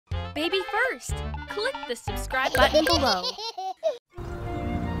Baby First. Click the subscribe button below.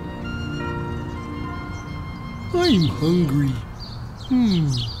 I'm hungry.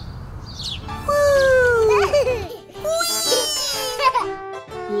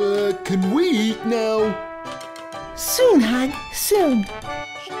 Can we eat now? Soon, Hug, soon.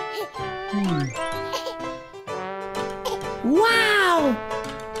 Wow!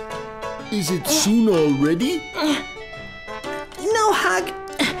 Is it soon already? No, Hug.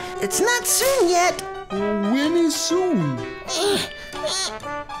 It's not soon yet. When is soon?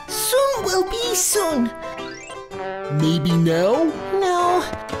 Soon will be soon. Maybe now? No.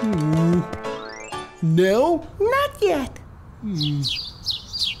 Now? Not yet.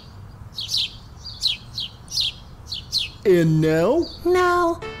 And now?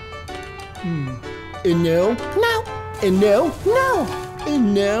 No. And now? No. And now? No.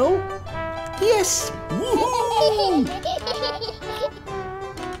 And now? Yes. Woohoo!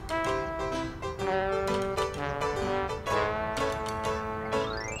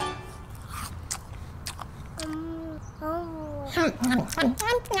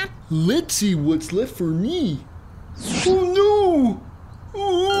 Let's see what's left for me. Oh no!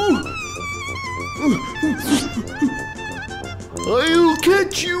 I'll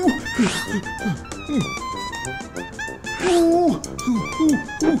catch you!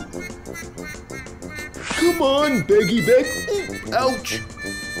 Come on, Beggy Beg! Ouch!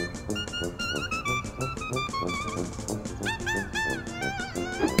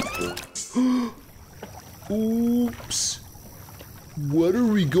 Oops! What are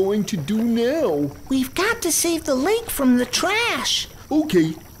we going to do now? We've got to save the lake from the trash.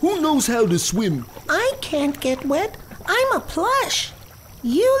 Okay, who knows how to swim? I can't get wet. I'm a plush.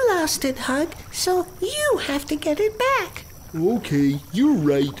 You lost it, Hug, so you have to get it back. Okay, you're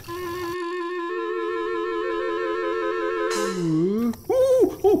right.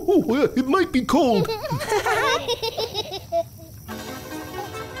 It might be cold.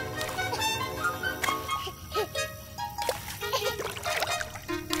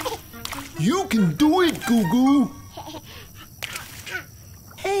 You can do it, GooGoo.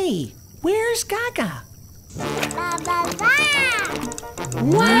 Hey, where's Gaga?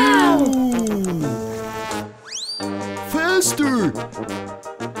 Wow! Faster!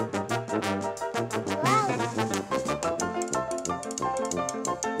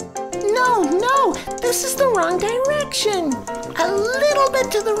 No, this is the wrong direction. A little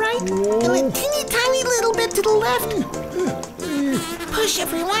bit to the right and a teeny tiny little bit to the left. Push,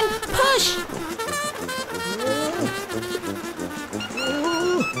 everyone, push!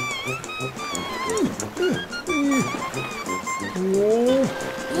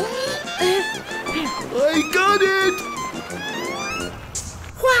 I got it!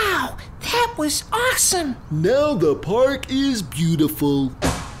 Wow, that was awesome! Now the park is beautiful.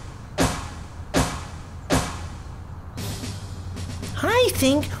 I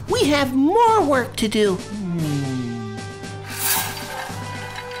think we have more work to do.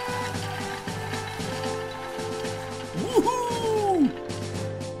 Woohoo!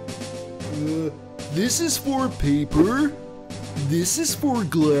 This is for paper. This is for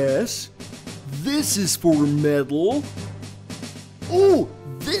glass. This is for metal. Oh,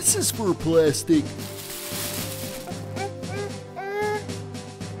 this is for plastic.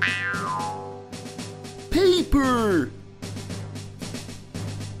 Paper.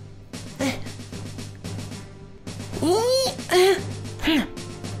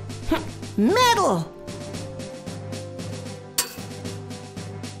 Metal.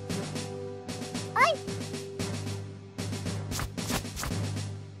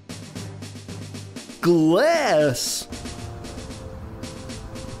 Glass.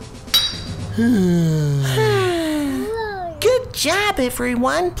 Good job,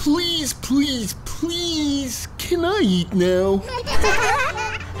 everyone. Please, please, please, can I eat now?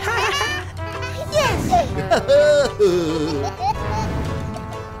 Yes.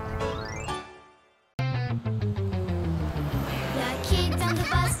 The kids on the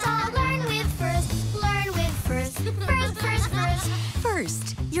bus all learn with First. Learn with First. First.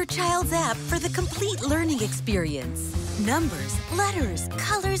 First, your child's app for the complete learning experience. Numbers, letters,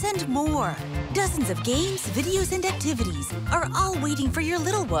 colors, and more. Dozens of games, videos, and activities are all waiting for your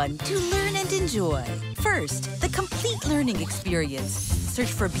little one to learn and enjoy. First, the complete learning experience.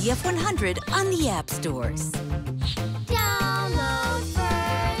 Search for BF100 on the app stores. Download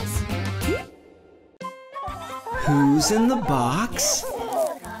First. Who's in the box?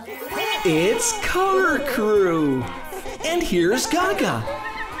 It's Color Crew! And here's Gaga.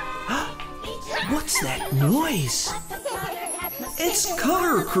 What's that noise? It's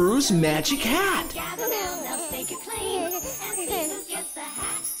Color Crew's magic hat. Gather round, they'll make it clean. And who gets the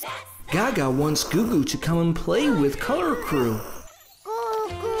hat? That's Gaga wants GooGoo to come and play with Color Crew.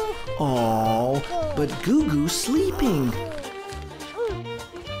 Aww, but GooGoo's sleeping.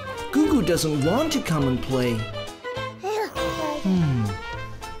 GooGoo doesn't want to come and play.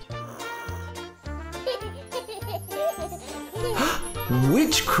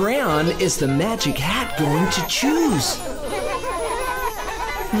 Which crayon is the magic hat going to choose?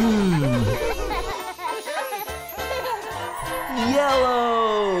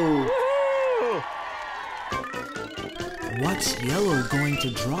 Yellow! What's yellow going to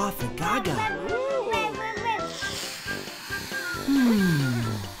draw for Gaga?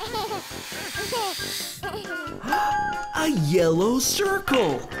 A yellow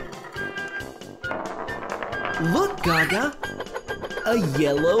circle! Look, Gaga! A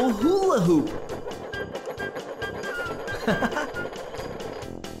yellow hula hoop!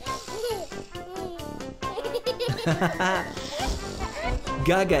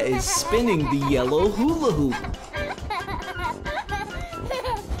 Gaga is spinning the yellow hula hoop.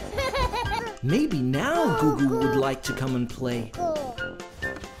 Maybe now GooGoo would like to come and play.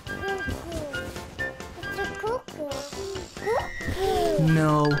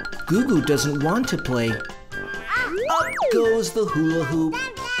 No, GooGoo doesn't want to play. Up goes the hula hoop.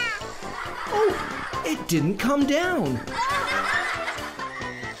 Oh, it didn't come down.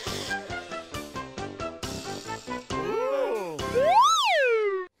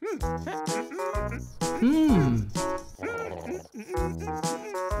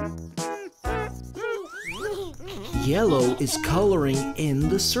 Yellow is coloring in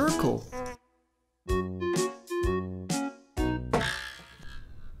the circle.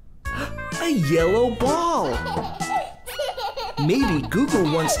 A yellow ball. Maybe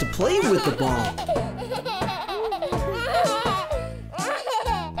GooGoo wants to play with the ball.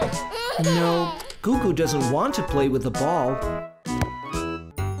 No, GooGoo doesn't want to play with the ball.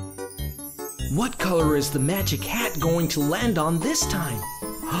 What color is the magic hat going to land on this time?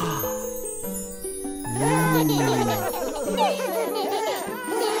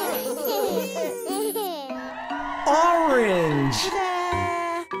 Orange!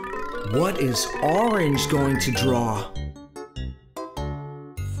 What is orange going to draw?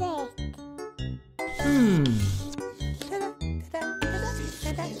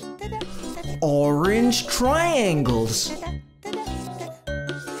 Orange triangles.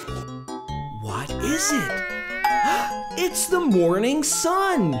 What is it? It's the morning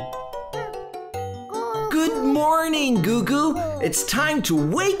sun. Good morning, GooGoo. It's time to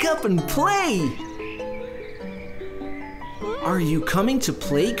wake up and play. Are you coming to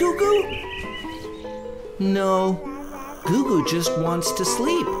play, GooGoo? No, GooGoo just wants to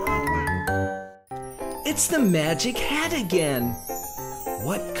sleep. It's the magic hat again.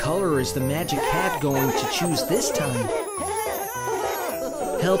 What color is the magic hat going to choose this time?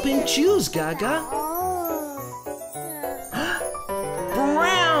 Help him choose, Gaga.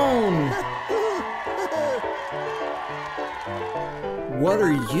 Brown! What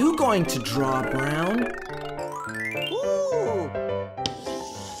are you going to draw, Brown?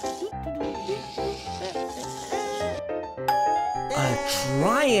 A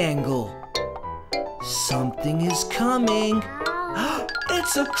triangle. Something is coming.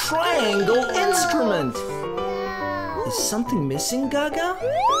 It's a triangle instrument. Is something missing, Gaga?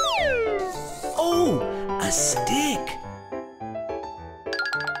 Oh, a stick.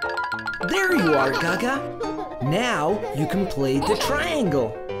 There you are, Gaga. Now you can play the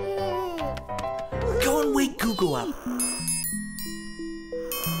triangle. Go and wake GooGoo up.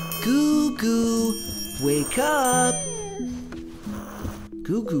 GooGoo, wake up.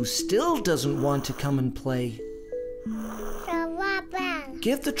 GooGoo still doesn't want to come and play.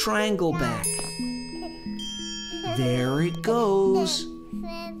 Give the triangle back. There it goes.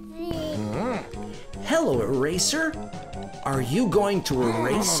 Hello, eraser. Are you going to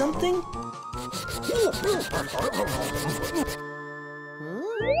erase something?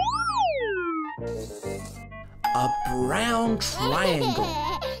 A brown triangle.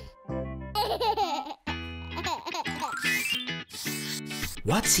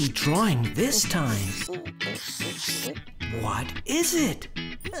 What's he drawing this time? What is it?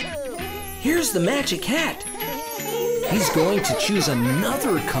 Here's the magic hat. He's going to choose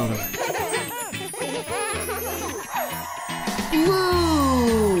another color.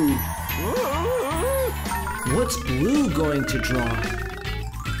 Blue! What's blue going to draw?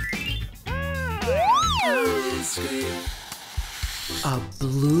 A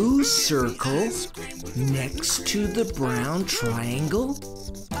blue circle next to the brown triangle?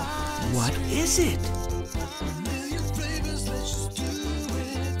 What is it?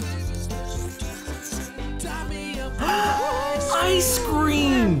 Ice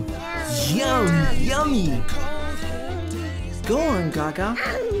cream! Yum, yummy. Go on, Gaga.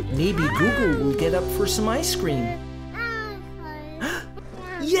 Maybe GooGoo will get up for some ice cream.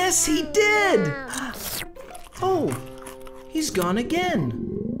 Yes, he did! Oh, he's gone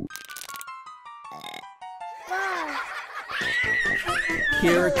again.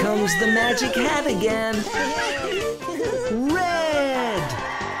 Here comes the magic hat again. Red!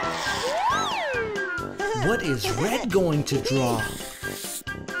 What is Red going to draw?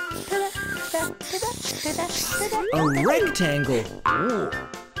 A rectangle.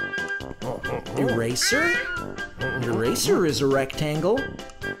 Eraser? Eraser is a rectangle.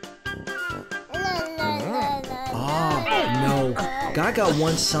 Ah, no. Gaga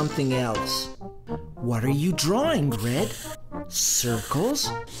wants something else. What are you drawing, Red? Circles?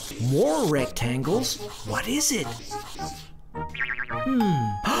 More rectangles? What is it?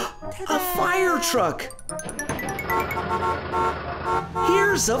 A fire truck!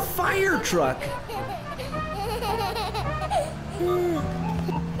 Here's a fire truck!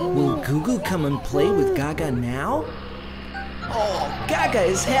 Will GooGoo come and play with Gaga now? Oh, Gaga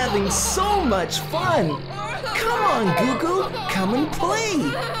is having so much fun! Come on, GooGoo, come and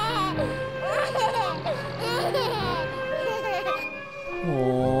play!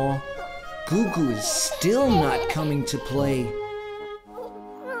 Oh, GooGoo is still not coming to play.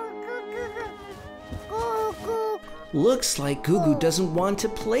 Looks like GooGoo doesn't want to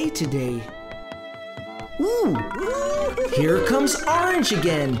play today. Ooh, here comes Orange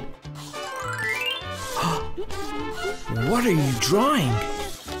again. What are you drawing?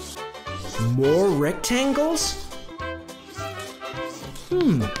 More rectangles?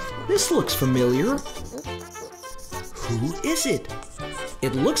 This looks familiar. Who is it?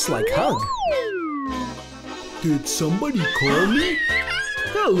 It looks like Hug. Did somebody call me?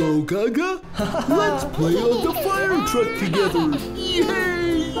 Hello, Gaga. Let's play on the fire truck together.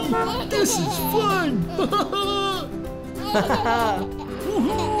 Yay! This is fun.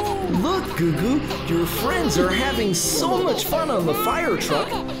 Look, GooGoo, your friends are having so much fun on the fire truck.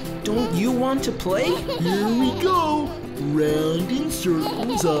 Don't you want to play? Here we go. Round in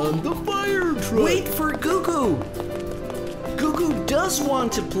circles on the fire truck. Wait for GooGoo. GooGoo does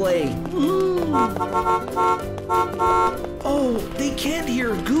want to play. Oh, they can't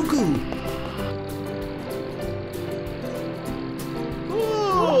hear GooGoo.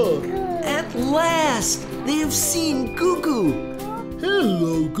 Oh. At last, they have seen GooGoo.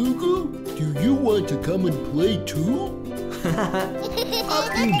 Hello, GooGoo. Do you want to come and play too?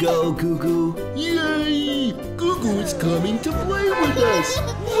 Up you go, GooGoo. Yay! GooGoo is coming to play with us.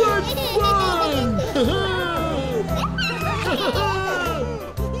 What fun!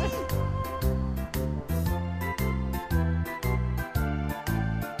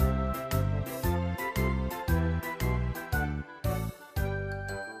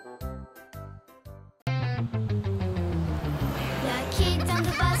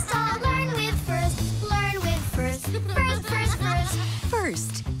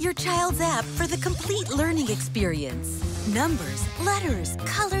 First, your child's app for the complete learning experience. Numbers, letters,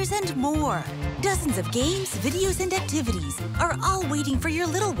 colors, and more. Dozens of games, videos, and activities are all waiting for your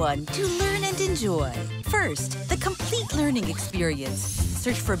little one to learn and enjoy. First, the complete learning experience.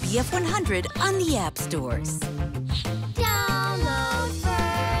 Search for BF100 on the app stores. Download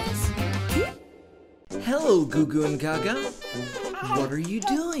first. Hello, GooGoo and Gaga. What are you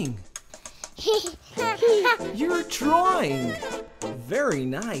doing? You're drawing. Very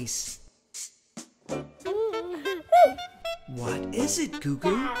nice. What is it,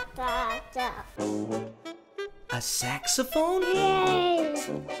 GooGoo? A saxophone?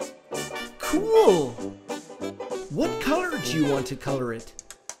 Cool. What color do you want to color it?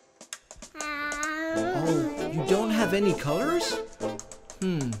 Oh, you don't have any colors?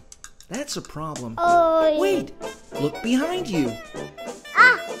 That's a problem. Wait, look behind you.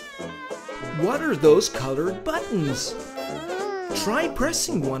 What are those colored buttons? Try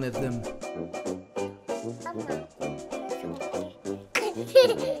pressing one of them.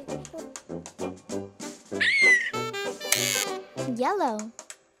 Yellow.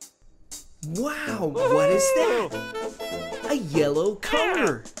 Wow, what is that? A yellow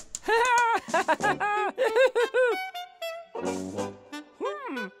color.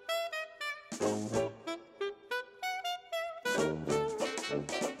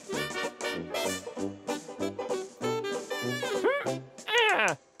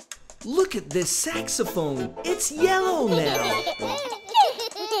 Look at this saxophone. It's yellow now.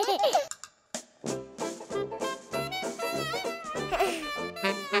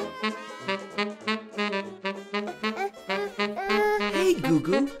 Hey,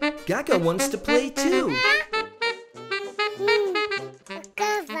 GooGoo. Gaga wants to play too.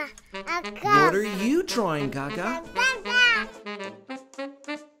 What are you drawing, Gaga?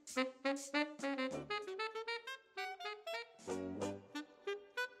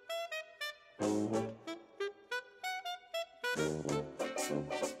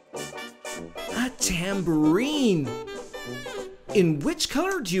 A tambourine. In which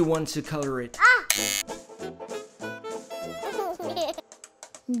color do you want to color it?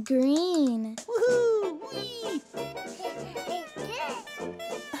 Green. Woohoo! Whee!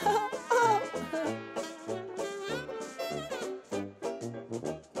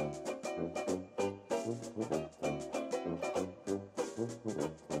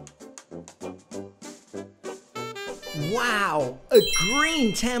 Wow, a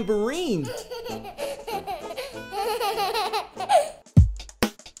green tambourine.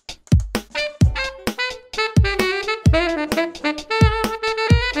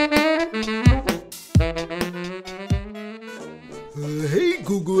 Hey,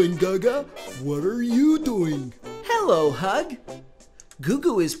 GooGoo and Gaga, what are you doing? Hello, Hug.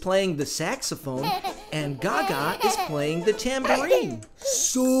 GooGoo is playing the saxophone and Gaga is playing the tambourine.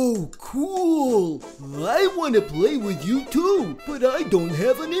 So cool! I want to play with you too, but I don't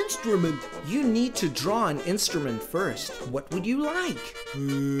have an instrument. You need to draw an instrument first. What would you like?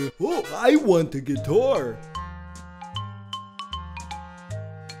 I want a guitar.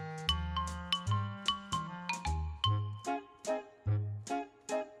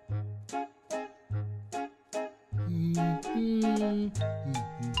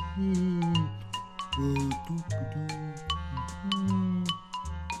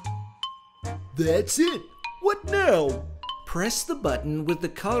 That's it. What now? Press the button with the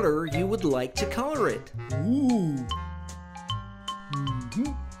color you would like to color it. Ooh.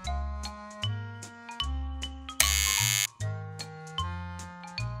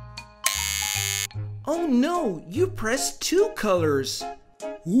 Oh no, you pressed two colors.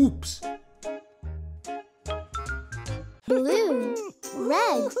 Oops. Blue.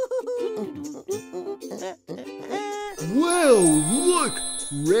 Red. Well, look!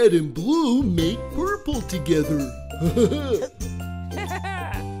 Red and blue make purple together.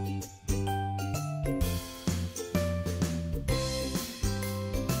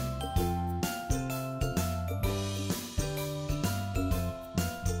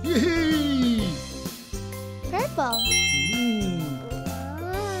 Yay! Purple.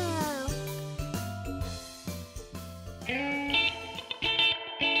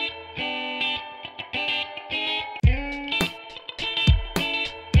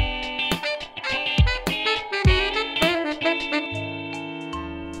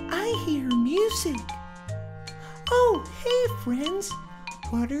 Oh, hey friends,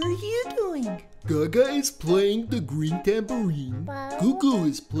 what are you doing? Gaga is playing the green tambourine, GooGoo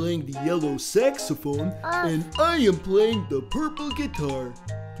is playing the yellow saxophone, and I am playing the purple guitar.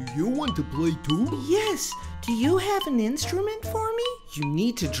 Do you want to play too? Yes, do you have an instrument for me? You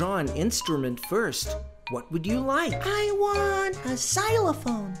need to draw an instrument first. What would you like? I want a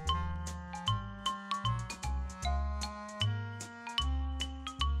xylophone.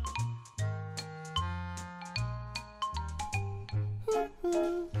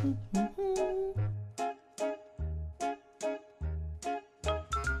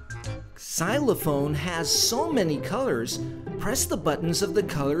 Xylophone has so many colors. Press the buttons of the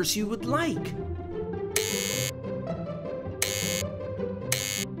colors you would like.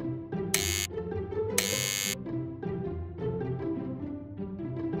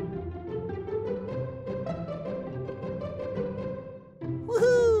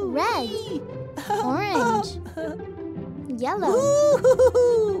 Woohoo! Red. Orange. Yellow.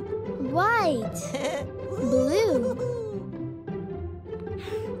 Woohoo! White. Blue.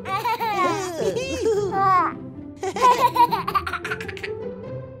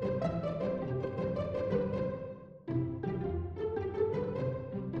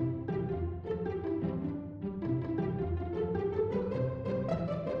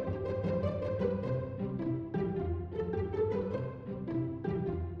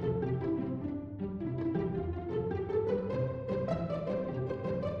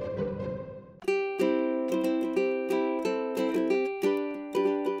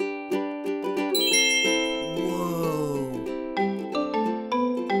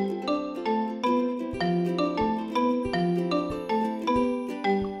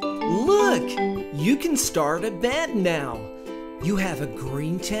 You can start a band now. You have a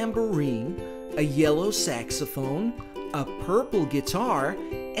green tambourine, a yellow saxophone, a purple guitar,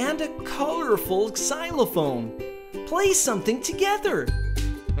 and a colorful xylophone. Play something together.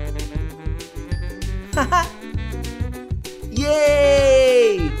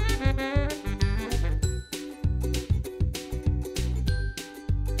 Yay!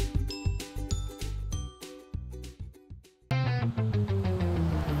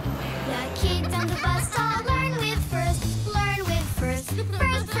 on the bus stop. Learn with First. Learn with First.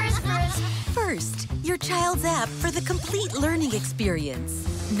 First, first, first. First, your child's app for the complete learning experience.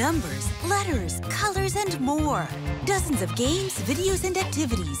 Numbers, letters, colors, and more. Dozens of games, videos, and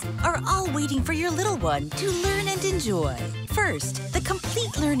activities are all waiting for your little one to learn and enjoy. First, the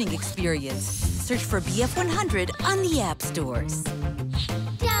complete learning experience. Search for BF100 on the app stores.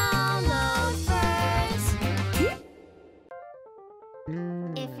 Download First.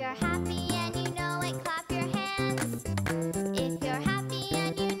 If you're happy and you know it, clap your hands. If you're happy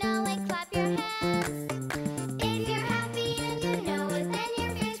and you know it, clap your hands. If you're happy and you know it, then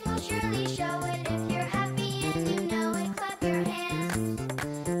your face will surely show it. If you're happy and you know it, clap your hands.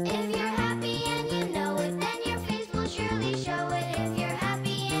 If you're happy and you know it, then your face will surely show it. If you're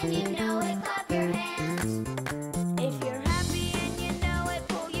happy and you know it, clap your hands. If you're happy and you know it,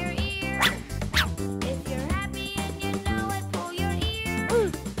 pull your ear. If you're happy and you know it, pull your ear.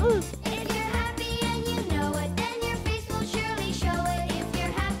 If you're happy and you know it, then your face will surely show it. If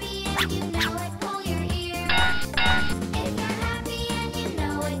you're happy and you know it, pull your ear. If you're happy and you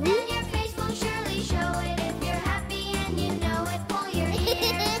know it, then your face will surely show it. If you're happy and you know it, pull your ear.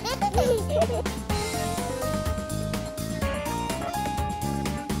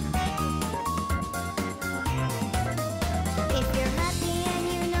 If you're happy and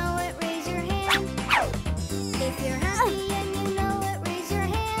you know it, raise your hand. If you're happy and you know it, raise your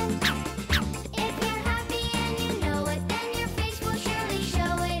hand. If you're happy and you know it, then your face will surely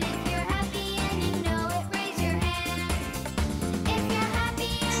show it. If you're happy and you know it, raise your hand. If you're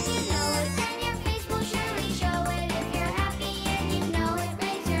happy and you know it, then your face will surely show it. If you're happy and you know it,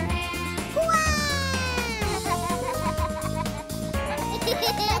 raise your hand.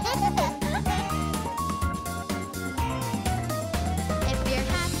 If you're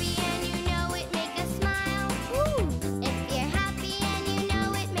happy and you know it, make a smile. If you're happy and you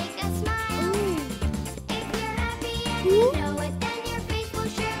know it, make a smile. If you're happy and you know it, then your face will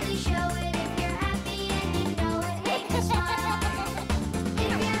surely show it. If you're happy and you know it, make a smile. If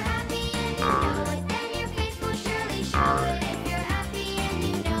you're happy and you know it, then your face will surely show it. If you're happy and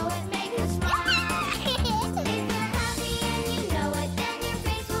you know it, make a smile. If you're happy and you know it, then your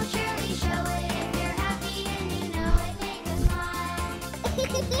face will surely show it. If you're happy and you know it, make a smile.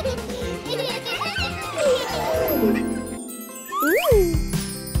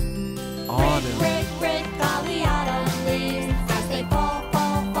 Autumn. Rick, Rick, all the autumn leaves as they fall,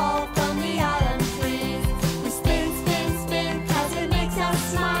 fall, fall from the autumn trees. We spin, spin, spin, 'cause it makes us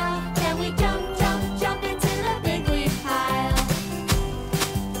smile. Then we jump, jump, jump into the big leaf pile.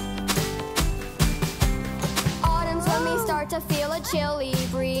 Autumn's when we start to feel a chilly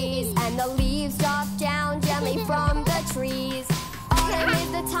breeze, and the leaves drop down gently from the trees. Autumn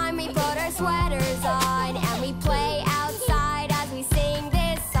is the time we put our sweaters on, and we play outside as we sing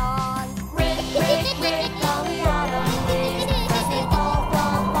this song. Rick, Rick, Rick, all the autumn leaves as they fall,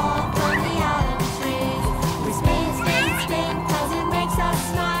 fall, fall from the autumn trees. We spin, spin, spin, 'cause it makes us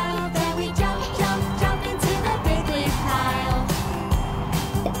smile. Then we jump, jump, jump into the big leaf pile.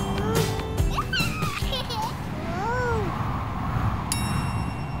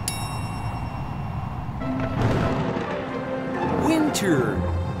 Winter.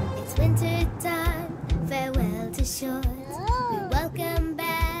 It's winter time, farewell to shores. We welcome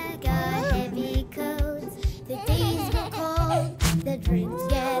back our heavy coats. The days get cold, the drinks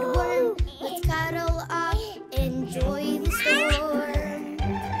get warm. Let's cuddle up, enjoy the storm.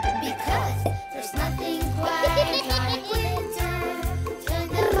 Because there's nothing quite like winter. Turn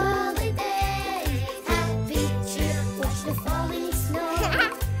the holidays, happy cheer, watch the falling snow.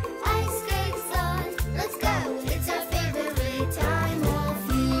 Ice skates on, let's go, it's our favorite time of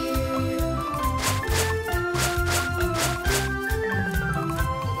year.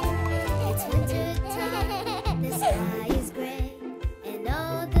 It's winter time, the sky is gray, and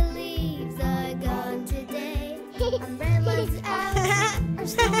all the leaves are gone today. Umbrellas out, our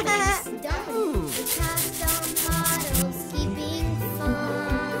snowman's done. We cast on puddles, keeping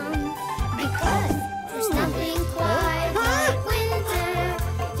fun. Because there's nothing quite like winter.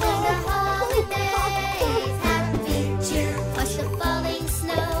 Turn the holidays, happy cheer, watch the falling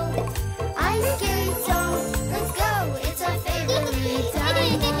snow. Ice skates on, let's go, it's our favorite time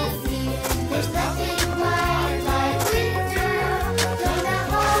of year. There's nothing quite like winter. Turn the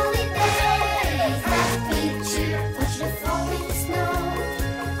holidays, happy cheer, watch the falling snow.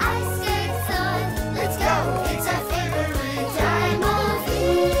 Ice skates on, let's go, it's our favorite time of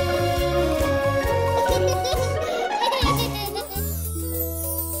year.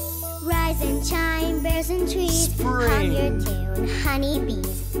 Rise and shine, bears and trees. Spring. Hum your tune,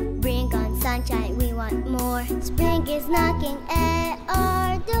 honeybees. Bring on sunshine, we want more. Spring is knocking at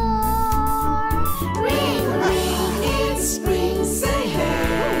our door.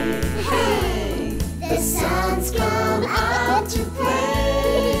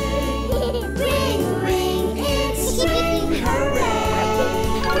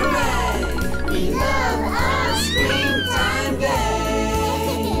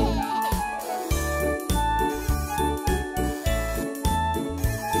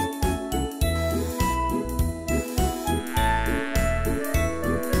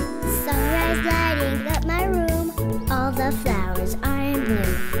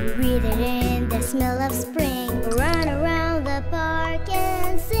 smell of spring. We'll run around the park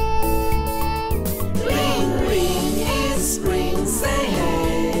and sing. Ring, ring, it's spring, say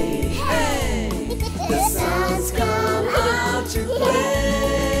hey, hey. The sun's come out to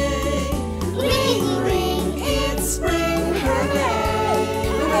play. Ring, ring, it's spring, hooray,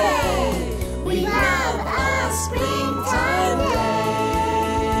 hooray. We have a springtime day.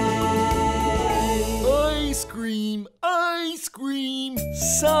 Ice cream, ice cream,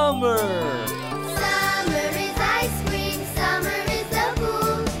 summer. Summer is ice cream, summer is the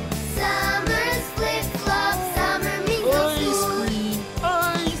pool. Summer is flip-flops, summer means no Ice school. cream,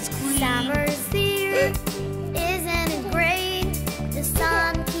 ice cream. Summer's here, isn't it great? The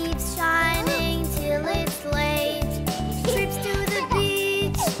sun keeps shining till it's late. Trips to the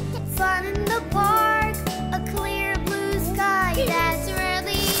beach, fun in the park, a clear blue sky that's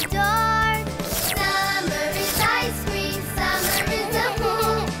really dark. Summer is ice cream, summer is the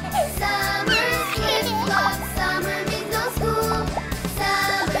pool. Summer is flip-flops, summer means no school.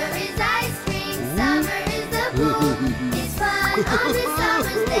 Summer is ice cream, summer is the pool. It's fun on this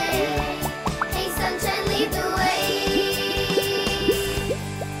summer's day. Hey sunshine, lead the way.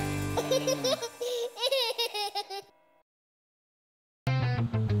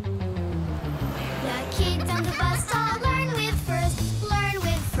 The kids on the bus all learn with first. Learn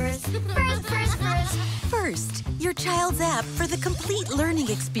with first. First, first, first. First, your child's app for the complete learning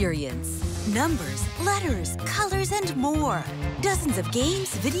experience. Numbers, letters, colors, and more. Dozens of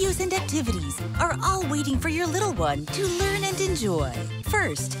games, videos, and activities are all waiting for your little one to learn and enjoy.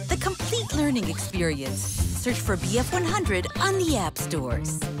 First, the complete learning experience. Search for BF100 on the app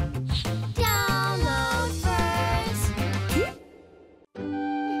stores. Download first.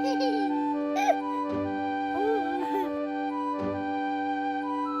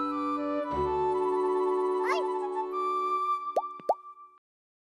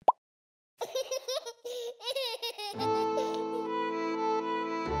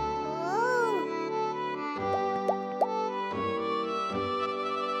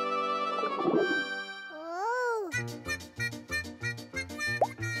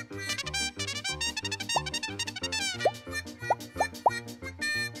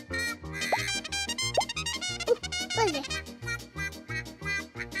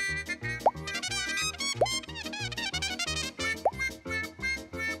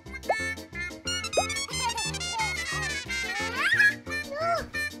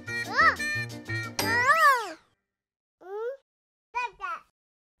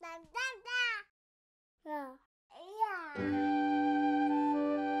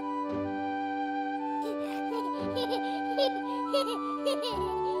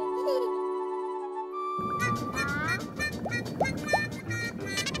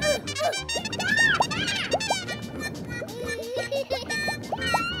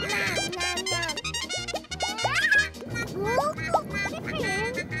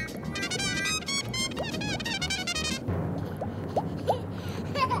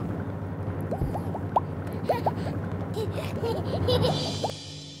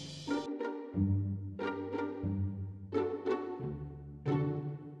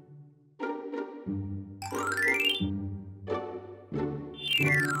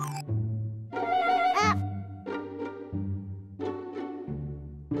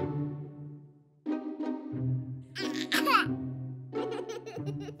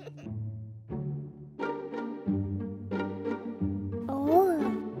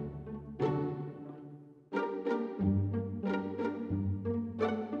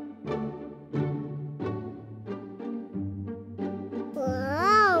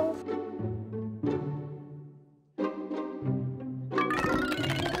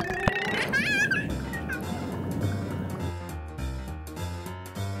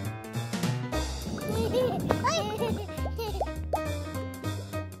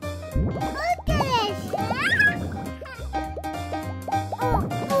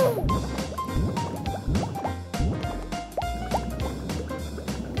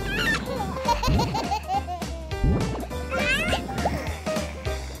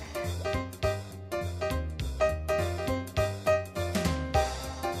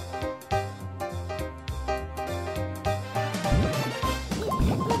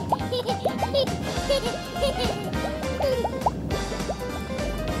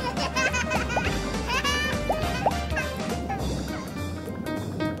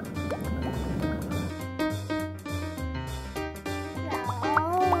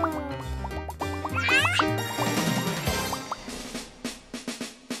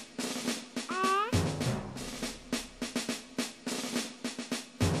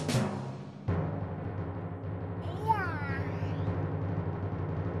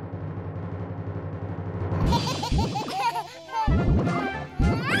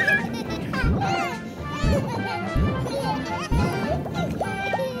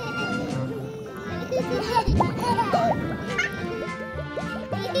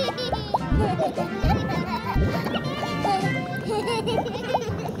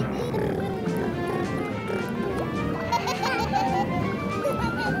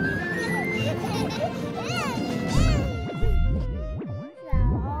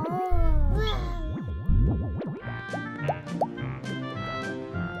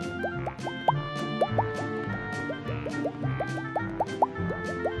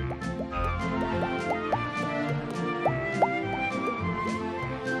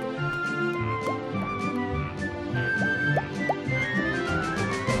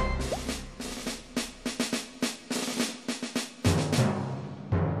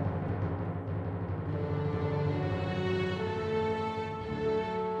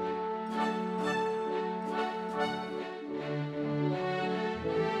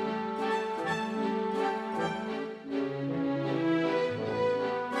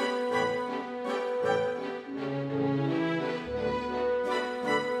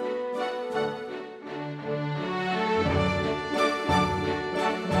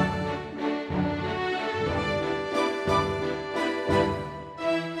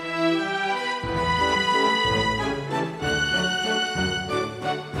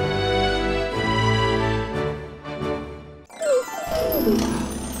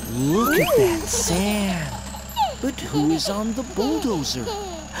 Look at that sand. But who is on the bulldozer?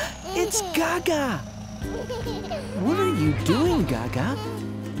 It's Gaga. What are you doing, Gaga?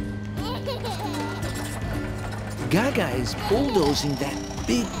 Gaga is bulldozing that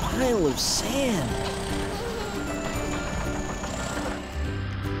big pile of sand.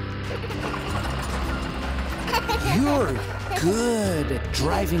 You're good at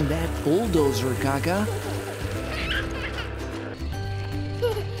driving that bulldozer, Gaga.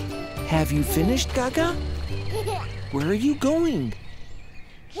 Have you finished, Gaga? Where are you going?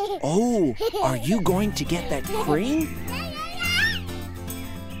 Oh, are you going to get that crane?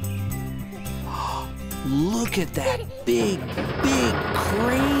 Look at that big, big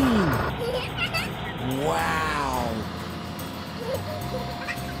crane! Wow!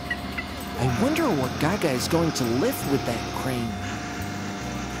 I wonder what Gaga is going to lift with that crane.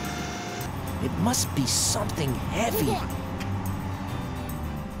 It must be something heavy.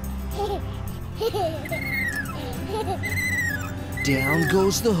 Down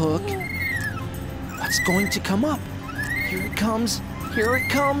goes the hook. What's going to come up? Here it comes. Here it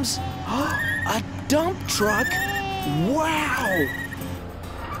comes. A dump truck. Wow!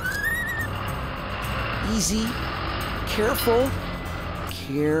 Easy. Careful.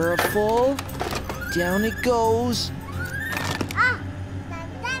 Careful. Down it goes.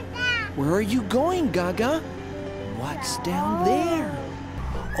 Where are you going, Gaga? What's down there?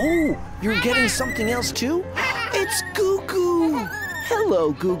 Oh, you're getting something else too? It's GooGoo!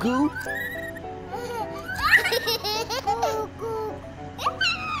 Hello, GooGoo.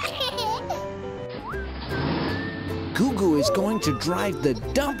 GooGoo is going to drive the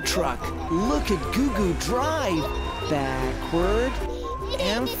dump truck. Look at GooGoo drive. Backward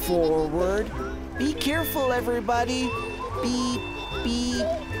and forward. Be careful, everybody. Beep, beep,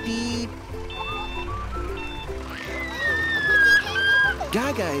 beep.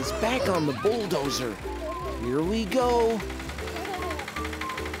 Gaga is back on the bulldozer. Here we go.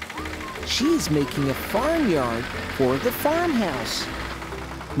 She's making a farmyard for the farmhouse.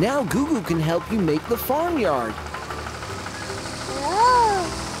 Now GooGoo can help you make the farmyard.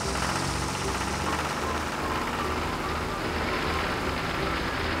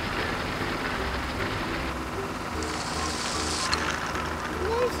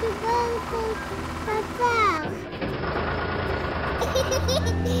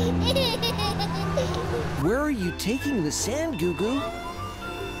 Where are you taking the sand, GooGoo?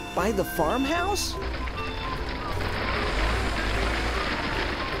 By the farmhouse?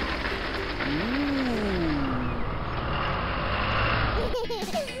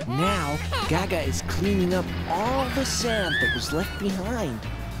 Now, Gaga is cleaning up all the sand that was left behind.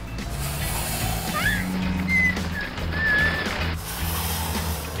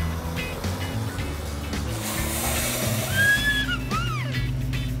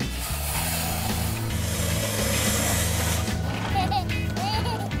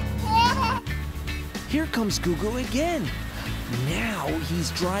 Here comes GooGoo again. Now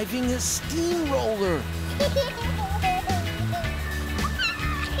he's driving a steamroller.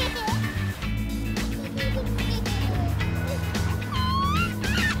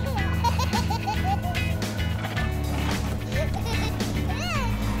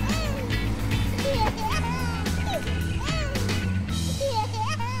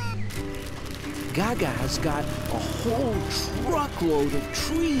 Gaga has got a whole truckload of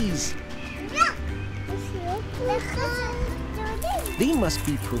trees. They must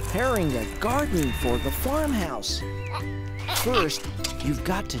be preparing a garden for the farmhouse. First, you've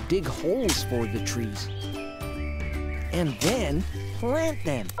got to dig holes for the trees. And then plant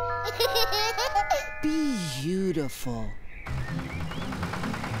them. Beautiful.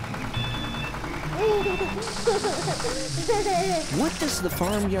 What does the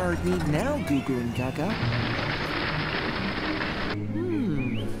farmyard need now, GooGoo and Gaga?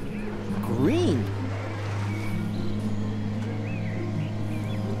 Green.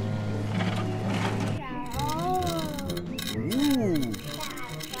 Ooh.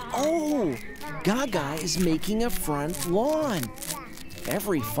 Oh, Gaga is making a front lawn.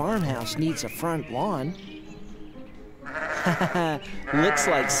 Every farmhouse needs a front lawn. Looks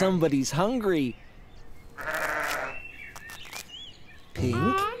like somebody's hungry.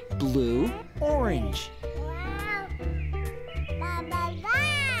 Pink, blue, orange.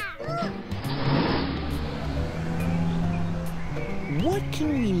 What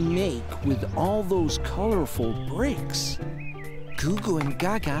can we make with all those colorful bricks? GooGoo and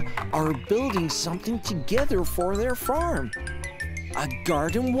Gaga are building something together for their farm. A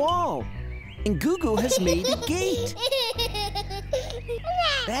garden wall. And GooGoo has made a gate.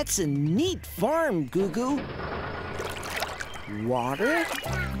 That's a neat farm, GooGoo. Water?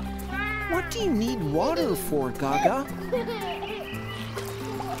 What do you need water for, Gaga?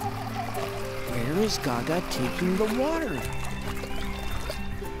 Where is Gaga taking the water?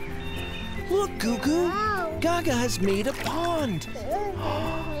 Look, GooGoo! Gaga has made a pond!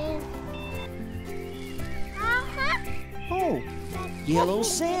 Oh, yellow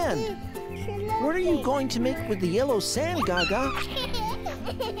sand! What are you going to make with the yellow sand, Gaga?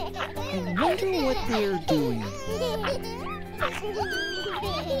 I wonder what they're doing.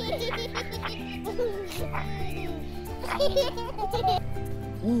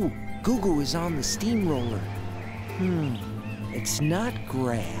 Ooh, GooGoo is on the steamroller. It's not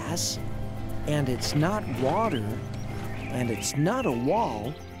grass, and it's not water, and it's not a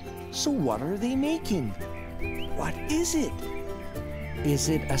wall. So what are they making? What is it? Is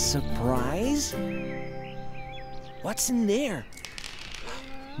it a surprise? What's in there?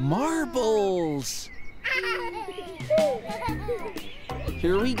 Marbles!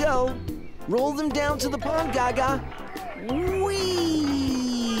 Here we go. Roll them down to the pond, Gaga.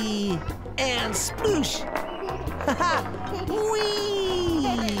 Whee! And sploosh! Ha-ha! Whee!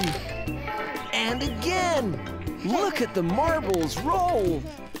 And again! Look at the marbles roll!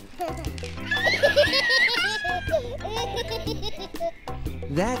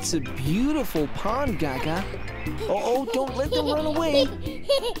 That's a beautiful pond, Gaga. Oh, don't let them run away.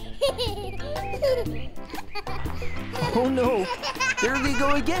 Oh no, there they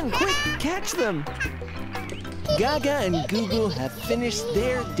go again. Quick, catch them. Gaga and GooGoo have finished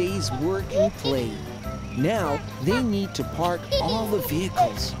their day's work and play. Now they need to park all the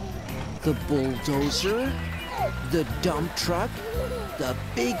vehicles. The bulldozer, the dump truck, the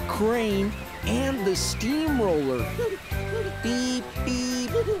big crane, and the steamroller. Beep,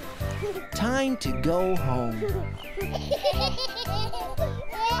 beep. Time to go home.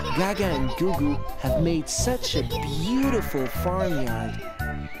 Gaga and GooGoo have made such a beautiful farmyard.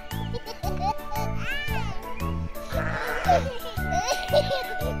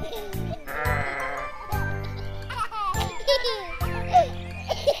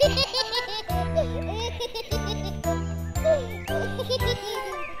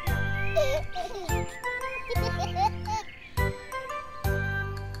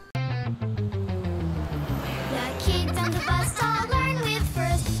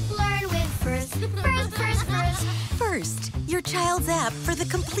 Your child's app for the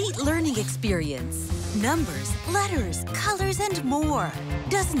complete learning experience. Numbers, letters, colors, and more.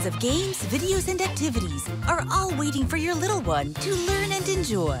 Dozens of games, videos, and activities are all waiting for your little one to learn and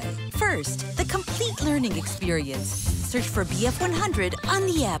enjoy. First, the complete learning experience. Search for BF100 on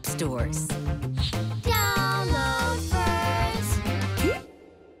the app stores. Download first.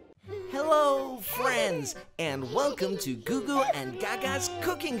 Hello, friends, and welcome to GooGoo and Gaga's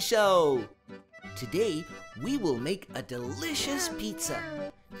cooking show. Today, we will make a delicious pizza.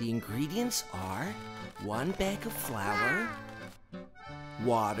 The ingredients are 1 bag of flour,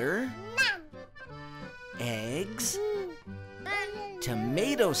 water, eggs,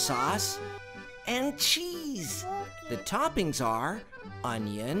 tomato sauce, and cheese. The toppings are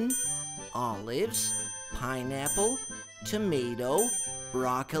onion, olives, pineapple, tomato,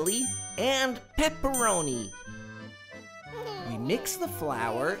 broccoli, and pepperoni. We mix the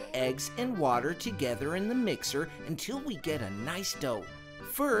flour, eggs, and water together in the mixer until we get a nice dough.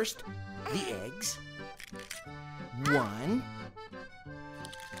 First, the eggs. 1,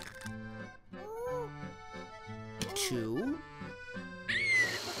 2.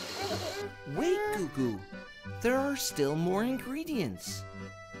 Wait, GooGoo. There are still more ingredients.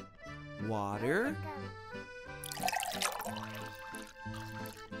 Water.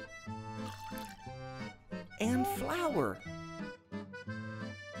 And flour.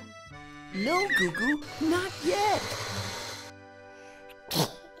 No, GooGoo, not yet.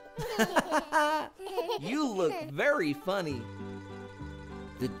 You look very funny.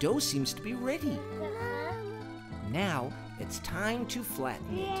 The dough seems to be ready. Now it's time to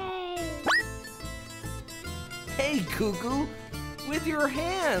flatten it. Hey, GooGoo, with your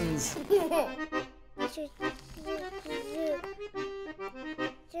hands.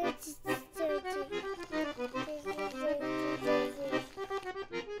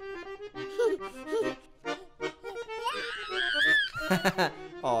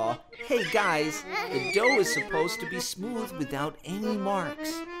 Aw, hey guys, the dough is supposed to be smooth without any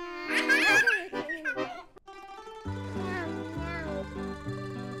marks.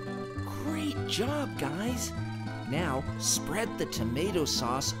 Great job, guys. Now spread the tomato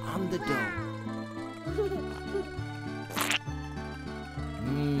sauce on the dough.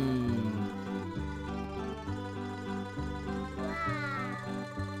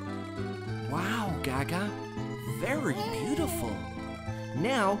 Wow, Gaga, very beautiful. Beautiful.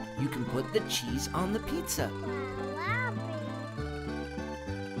 Now you can put the cheese on the pizza.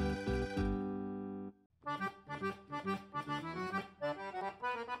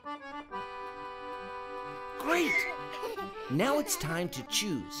 Great! Now it's time to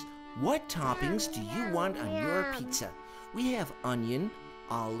choose. What toppings do you want on your pizza? We have onion,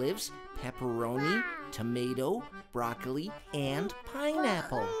 olives, pepperoni, tomato, broccoli, and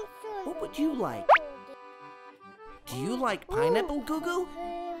pineapple. What would you like? Do you like pineapple, GooGoo?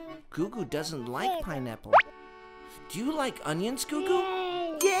 GooGoo doesn't like pineapple. Do you like onions,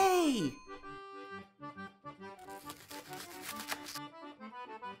 GooGoo? Yay!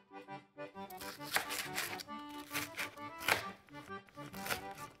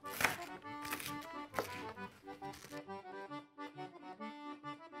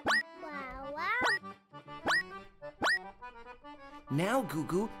 Now,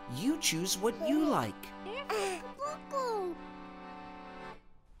 GooGoo, you choose what you like.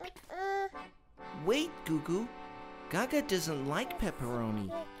 Wait, GooGoo. Gaga doesn't like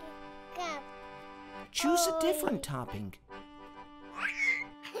pepperoni. Choose a different topping.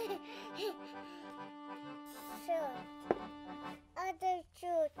 Other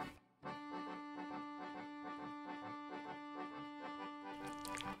shoot.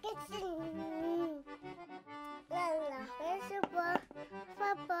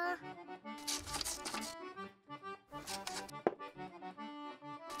 Papa.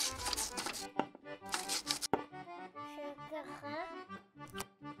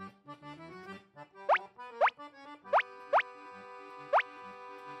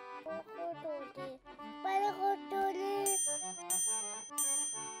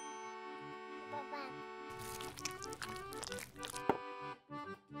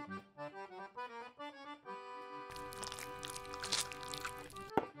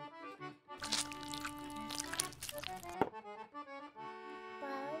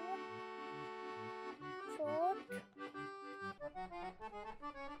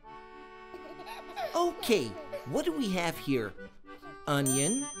 Okay, what do we have here?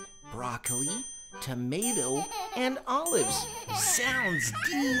 Onion, broccoli, tomato, and olives. Sounds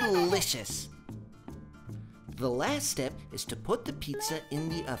delicious. The last step is to put the pizza in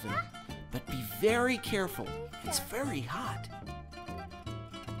the oven. But be very careful. It's very hot.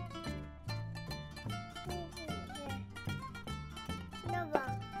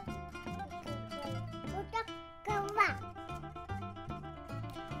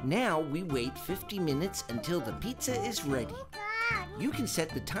 Now we wait 50 minutes until the pizza is ready. You can set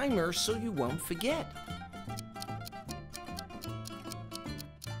the timer so you won't forget.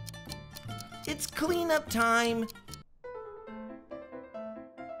 It's cleanup time!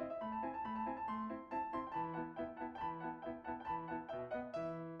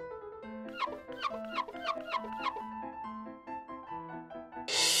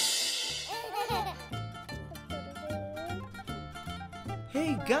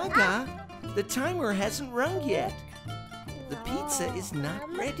 Hey, Gaga, the timer hasn't rung yet. The pizza is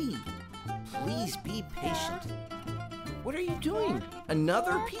not ready. Please be patient. What are you doing?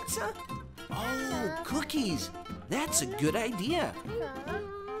 Another pizza? Oh, cookies. That's a good idea.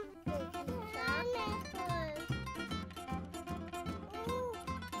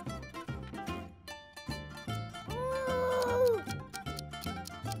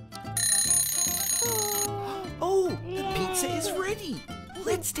 Oh, the pizza is ready.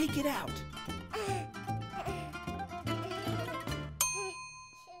 Let's take it out.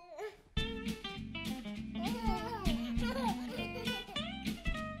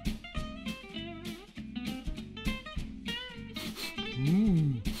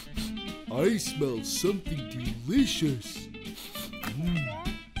 I smell something delicious.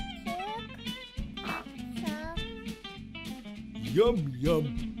 Yum,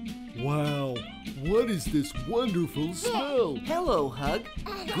 yum. Wow, what is this wonderful smell? Hello, Hug.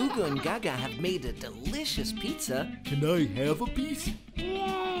 GooGoo and Gaga have made a delicious pizza. Can I have a piece?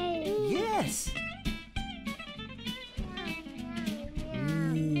 Yes.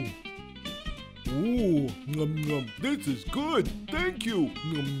 Ooh, num num. This is good. Thank you.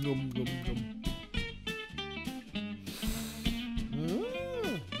 Num num num num.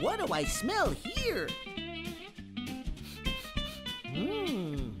 What do I smell here?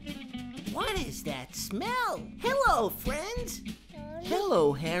 What is that smell? Hello, friends.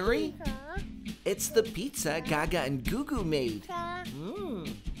 Hello, Harry. It's the pizza Gaga and GooGoo made.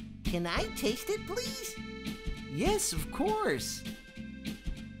 Can I taste it, please? Yes, of course.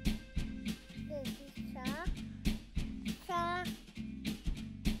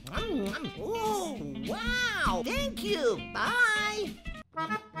 Oh, wow! Thank you! Bye!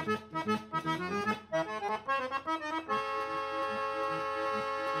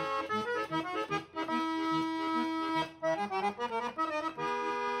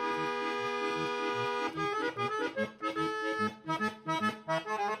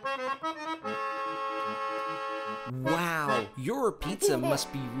 Your pizza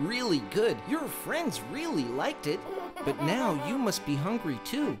must be really good. Your friends really liked it. But now you must be hungry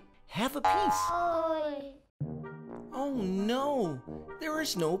too. Have a piece. Oh no, there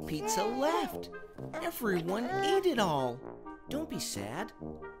is no pizza left. Everyone ate it all. Don't be sad.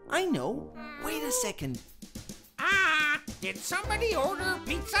 I know. Wait a second. Did somebody order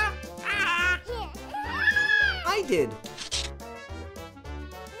pizza? I did.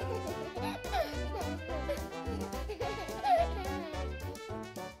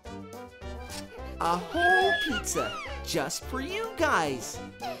 A whole pizza just for you guys.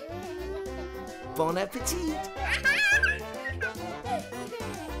 Bon appetit.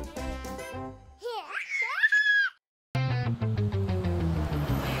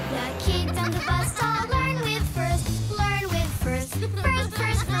 The kids on the bus all learn with first. Learn with first. First,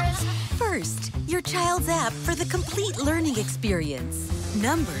 first, first. First, your child's app for the complete learning experience.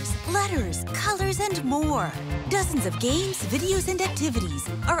 Numbers, letters, colors, and more. Dozens of games, videos, and activities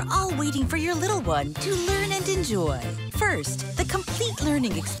are all waiting for your little one to learn and enjoy. First, the complete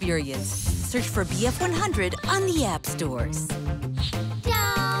learning experience. Search for BF100 on the app stores.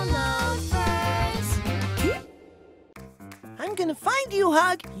 Download first. I'm gonna find you,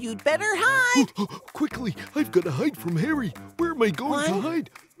 Hug. You'd better hide. Quickly, I've got to hide from Harry. Where am I going to One, hide?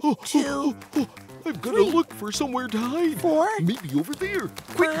 two, I've got to look for somewhere to hide. 4, Maybe over there.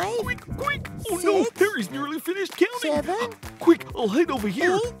 Quick, 5, quick. Oh no, 6, Harry's nearly finished counting. 7, Quick, I'll hide over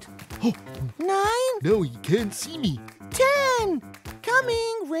here. 8, Oh, 9, now he can't see me. 10.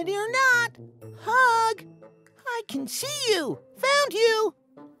 Coming, ready or not. Hug. I can see you. Found you.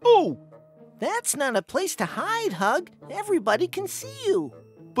 Oh, That's not a place to hide, Hug. Everybody can see you.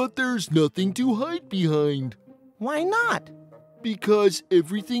 but there's nothing to hide behind. Why not? Because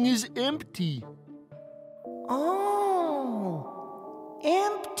everything is empty. Oh,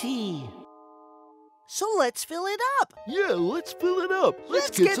 empty. So let's fill it up. Yeah, let's fill it up. Let's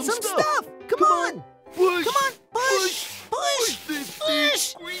get some stuff. Come on. Push. Come on, push. Push this big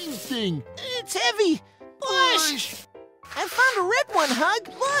Push. green thing. It's heavy. Push. I found a red one, Hug.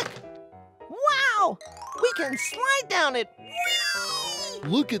 Look. Wow. We can slide down it. Whee!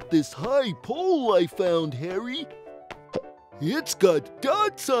 Look at this high pole I found, Harry. It's got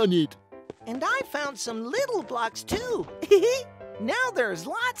dots on it. And I found some little blocks too. Now there's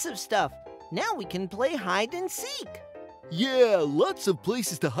lots of stuff. Now we can play hide and seek. Yeah, lots of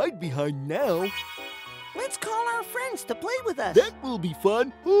places to hide behind now. Let's call our friends to play with us. That will be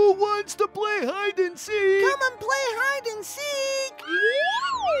fun. Who wants to play hide and seek? Come and play hide and seek.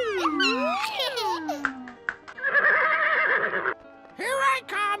 Here I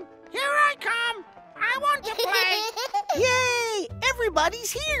come! Here I come! I want to play! Yay!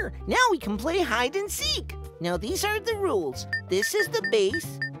 Everybody's here. Now we can play hide and seek. Now these are the rules. This is the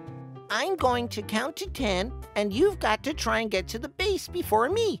base. I'm going to count to 10, and you've got to try and get to the base before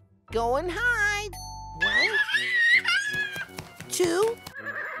me. Go and hide. 1, 2,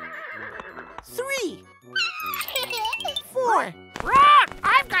 3, 4, Run!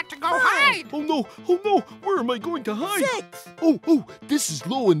 I've got to go hide! Oh no, where am I going to hide? 6, Oh, this is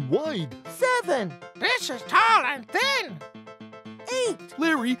low and wide. 7, This is tall and thin, 8,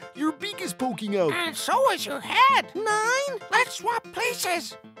 Larry, your beak is poking out. and so is your head. 9, Let's swap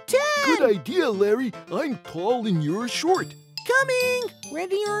places. 10. Good idea, Larry. I'm tall and you're short. Coming,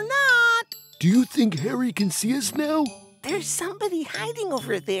 ready or not. Do you think Harry can see us now? There's somebody hiding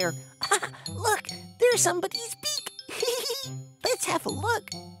over there. Look, there's somebody's beak. Let's have a look.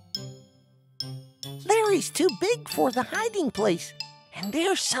 Larry's too big for the hiding place. And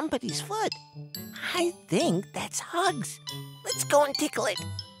there's somebody's foot. I think that's Hug's. Let's go and tickle it.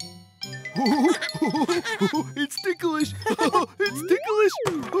 It's ticklish. It's ticklish.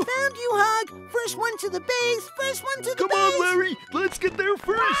 Found you, Hug. First one to the base. First one to the Come base. on, Larry. Let's get there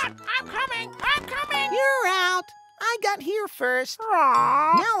first. Run! I'm coming! I'm coming! You're out. I got here first.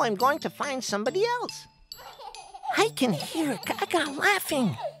 Aww. Now I'm going to find somebody else. I can hear Gaga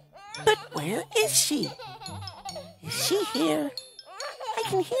laughing. But where is she? Is she here? I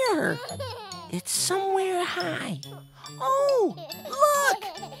can hear her. It's somewhere high. Oh, look!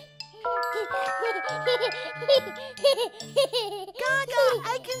 Gaga,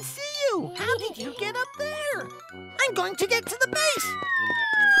 I can see you. How did you get up there? I'm going to get to the base.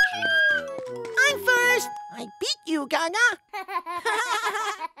 I'm first. I beat you, Gaga.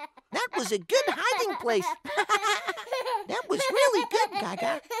 That was a good hiding place. That was really good,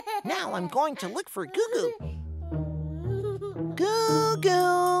 Gaga. Now I'm going to look for GooGoo.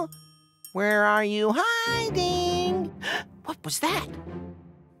 GooGoo, where are you hiding? What was that?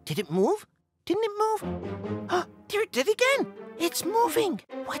 Did it move? Didn't it move? Oh, there it did again. It's moving.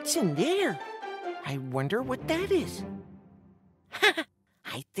 What's in there? I wonder what that is.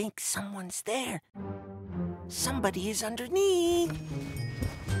 I think someone's there. Somebody is underneath.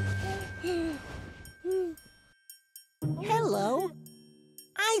 Hello.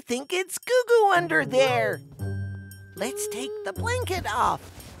 I think it's GooGoo under there. Let's take the blanket off.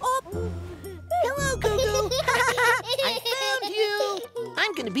 Oh, hello, GooGoo. I found you.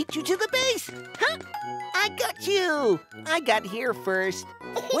 I'm gonna beat you to the base. Huh? I got you. I got here first.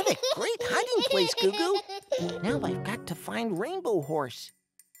 What a great hiding place, GooGoo. Now I've got to find Rainbow Horse.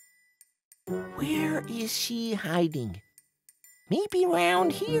 Where is she hiding? Maybe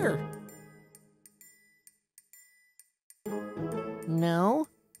around here. No,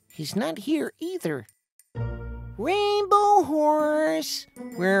 he's not here either. Rainbow Horse,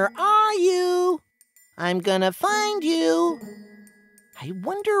 where are you? I'm gonna find you. I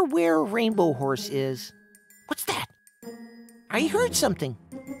wonder where Rainbow Horse is. What's that? I heard something.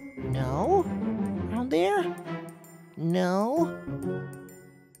 No? Around there? No?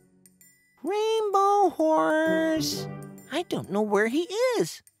 Rainbow Horse. I don't know where he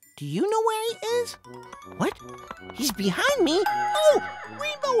is. Do you know where he is? What? He's behind me? Oh,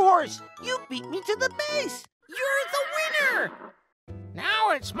 Rainbow Horse, you beat me to the base. You're the winner.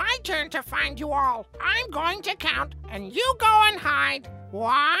 Now it's my turn to find you all. I'm going to count, and you go and hide.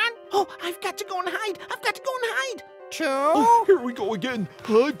 1. Oh, I've got to go and hide. I've got to go and hide. 2. Oh, here we go again.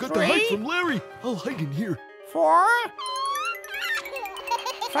 I've got to hide 3. from Larry. I'll hide in here. 4.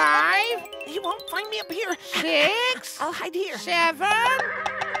 5. He won't find me up here. 6. I'll hide here. 7.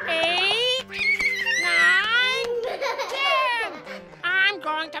 8. 9. 10. I'm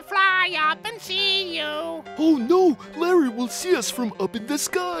going to fly up and see you. Oh no, Larry will see us from up in the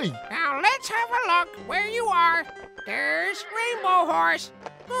sky. Now let's have a look where you are. There's Rainbow Horse,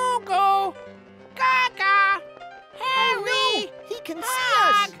 GooGoo, Gaga, Harry. Oh, no, he can see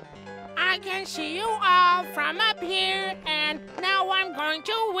Hug. us. I can see you all from up here, and now I'm going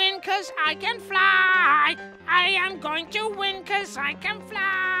to win 'cause I can fly. I am going to win 'cause I can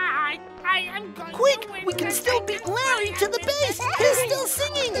fly. I am going Quick, to win. we can 'cause still I beat can Larry fly. to the base. He's still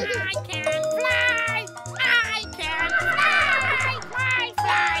singing. I can fly. I can fly. Fly,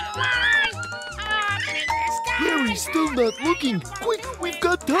 fly, fly. Up in the sky. Larry's still not looking. Quick, we've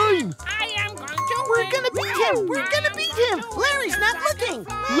got time. I am going to We're win. gonna beat him. We're gonna beat him. Larry's not looking.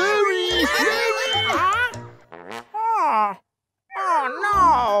 Larry! Huh? Oh,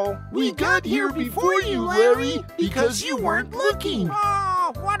 no. We got here before you, Larry, because you weren't looking.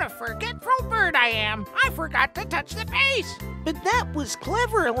 Oh, what a forgetful bird I am. I forgot to touch the base. But that was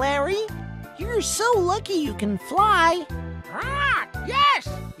clever, Larry. You're so lucky you can fly. Ah, yes.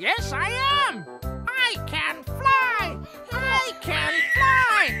 Yes, I am. I can fly. I can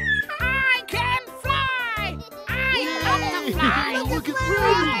fly. I can fly. I love to fly. Look at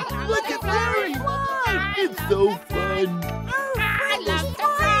Larry! Look at Larry! It's so fun. I love to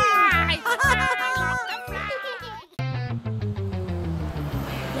fly.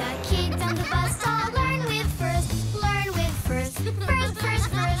 The kids on the bus all learn with first. Learn with first. First, first,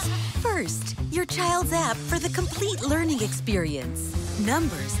 first. First, your child's app for the complete learning experience.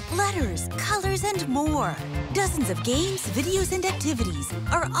 Numbers, letters, colors, and more. Dozens of games, videos, and activities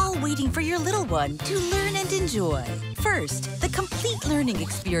are all waiting for your little one to learn and enjoy. First, the complete learning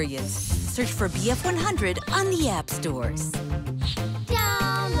experience. Search for BF100 on the app stores.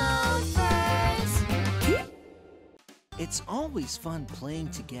 Download first. It's always fun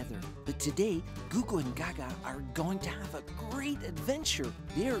playing together, but today, GooGoo and Gaga are going to have a great adventure.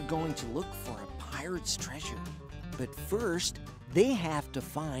 They are going to look for a pirate's treasure. But first, they have to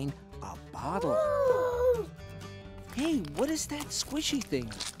find a bottle. Hey, what is that squishy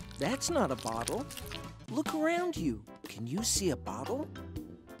thing? That's not a bottle. Look around you. Can you see a bottle?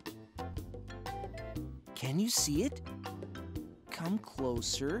 Can you see it? Come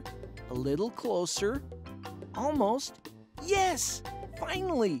closer, a little closer. Almost. Yes!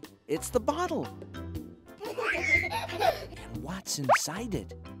 Finally! It's the bottle. And what's inside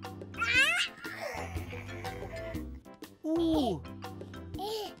it? Ooh!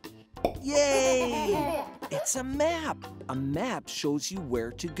 Yay! It's a map. A map shows you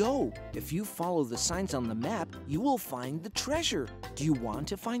where to go. If you follow the signs on the map, you will find the treasure. Do you want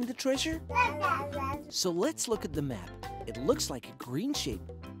to find the treasure? So let's look at the map. It looks like a green shape.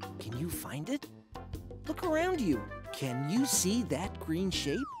 Can you find it? Look around you. Can you see that green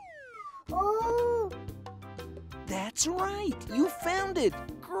shape? Oh. That's right. You found it.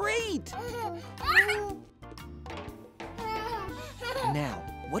 Great. Now,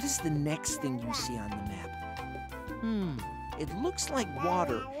 what is the next thing you see on the map? It looks like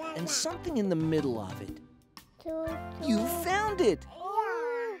water and something in the middle of it. You found it.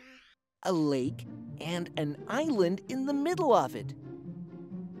 A lake and an island in the middle of it.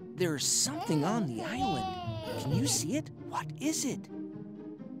 There's something on the island. Can you see it? What is it?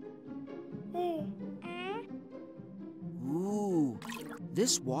 Ooh,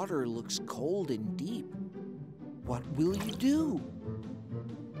 this water looks cold and deep. What will you do?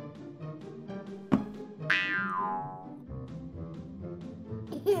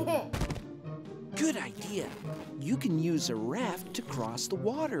 Good idea. You can use a raft to cross the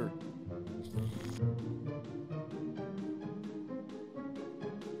water.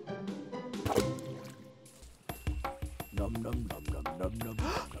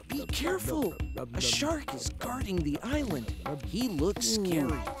 Be careful! A shark is guarding the island. He looks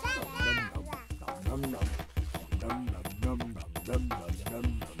scary.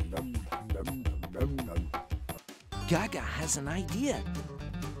 Gaga has an idea.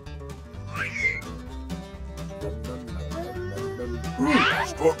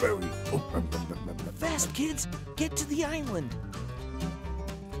 Strawberry. Fast, kids! Get to the island!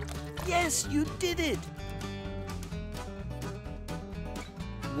 Yes, you did it!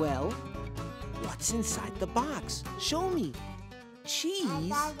 Well, what's inside the box? Show me.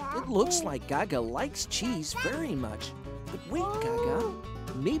 Cheese? It looks like Gaga likes cheese very much. But wait, Gaga.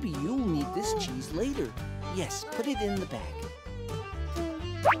 Maybe you'll need this cheese later. Yes, put it in the bag.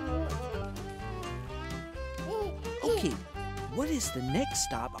 Okay, what is the next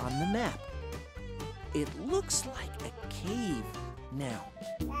stop on the map? It looks like a cave. Now,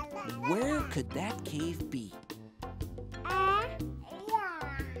 where could that cave be?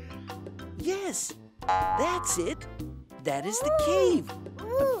 Yes, that's it. That is the cave.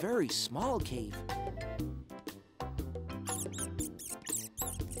 A very small cave.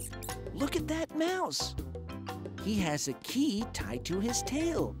 Look at that mouse. He has a key tied to his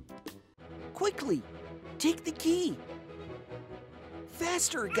tail. Quickly, take the key.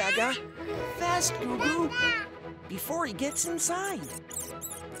 Faster, Gaga. Fast, GooGoo. Before he gets inside.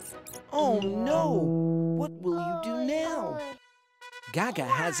 Oh no, what will you do now? Gaga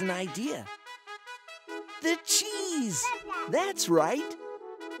has an idea. The cheese! That's right.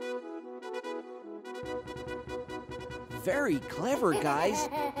 Very clever, guys.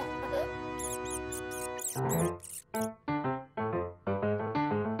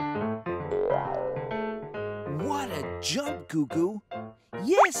 What a jump, GooGoo.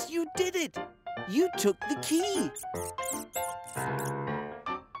 Yes, you did it. You took the key.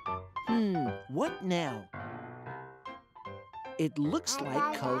 What now? It looks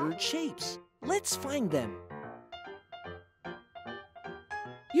like colored shapes. Let's find them.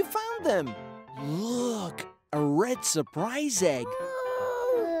 You found them. Look, a red surprise egg.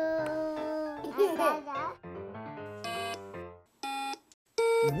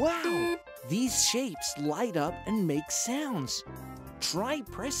 Wow, these shapes light up and make sounds. Try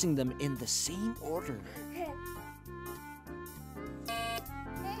pressing them in the same order.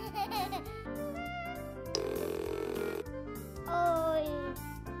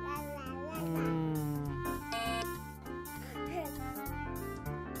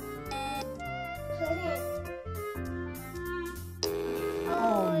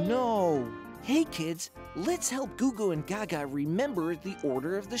 Oh no! Hey kids, let's help GooGoo and Gaga remember the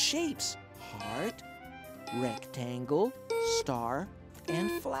order of the shapes. Heart, rectangle, star, and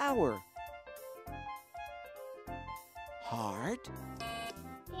flower. Heart,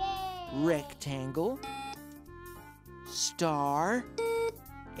 rectangle, star,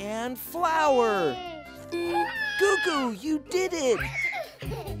 and flower. GooGoo, you did it!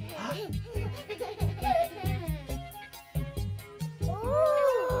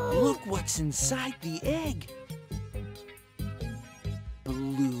 Look what's inside the egg.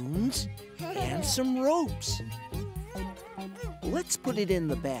 Balloons and some ropes. Let's put it in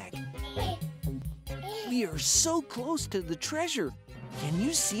the bag. We are so close to the treasure. Can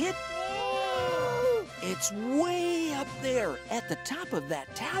you see it? It's way up there at the top of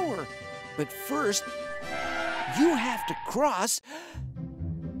that tower. But first, you have to cross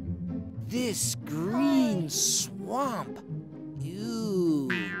this green swamp. Ew.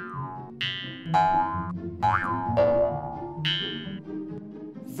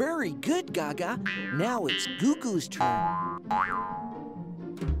 Very good, Gaga. Now it's GooGoo's turn.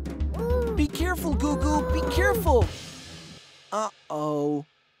 Be careful, GooGoo, be careful. Uh-oh.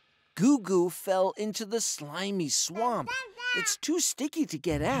 GooGoo fell into the slimy swamp. It's too sticky to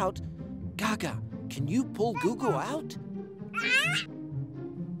get out. Gaga, can you pull GooGoo out?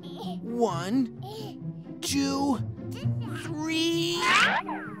 1, 2, 3.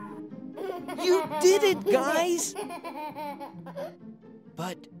 You did it, guys!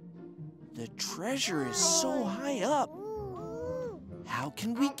 But the treasure is so high up. How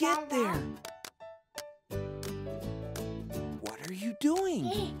can we get there? you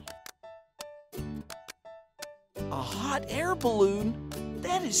doing? A hot air balloon?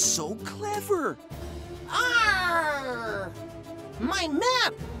 That is so clever. Arr! My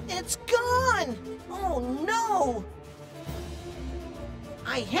map! It's gone! Oh no!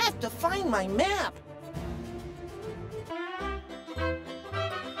 I have to find my map.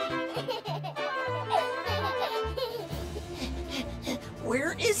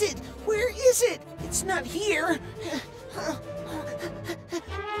 Where is it? Where is it? It's not here.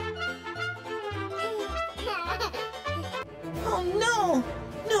 Oh no!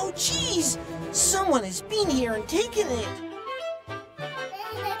 No, geez! Someone has been here and taken it.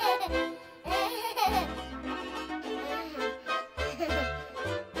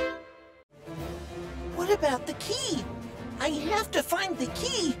 What about the key? I have to find the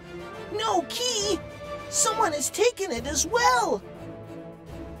key. No key! Someone has taken it as well.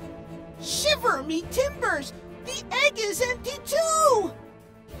 Shiver me timbers! The egg is empty too!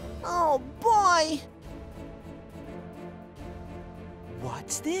 Oh boy!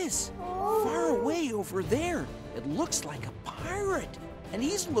 What's this? Far away over there, it looks like a pirate, and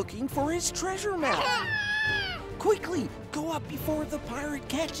he's looking for his treasure map. Quickly, go up before the pirate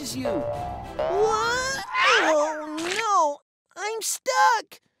catches you. What? Oh no! I'm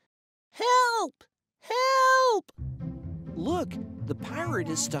stuck! Help! Help! Look, the pirate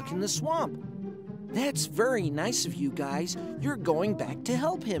is stuck in the swamp. That's very nice of you guys. You're going back to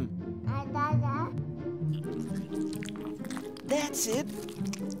help him. That's it.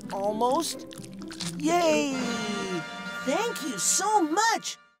 Almost. Yay! Thank you so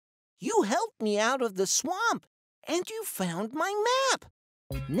much! You helped me out of the swamp, and you found my map.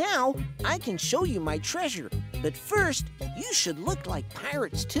 Now I can show you my treasure, but first you should look like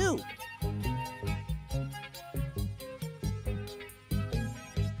pirates too.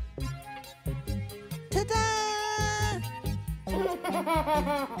 Ta-da!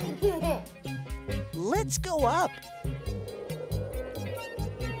 Let's go up.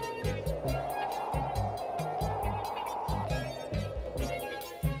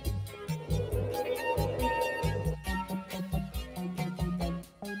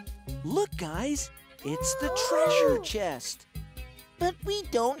 Look, guys, it's the treasure chest. But we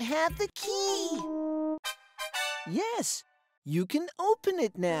don't have the key. Yes, you can open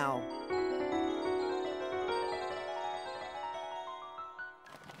it now.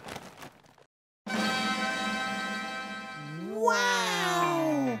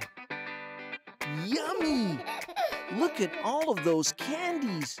 Wow! Yummy! Look at all of those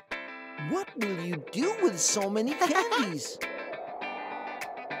candies. What will you do with so many candies?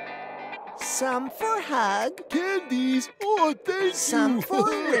 Some for Hug. Candies! Oh, thank Some you! for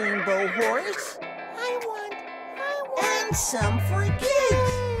Rainbow Horse. I want. And some for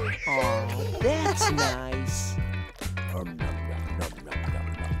kids. Aw, that's nice.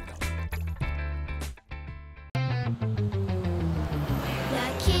 The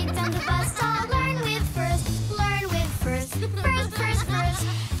kids on the bus all learn with first. Learn with first. First, first, first.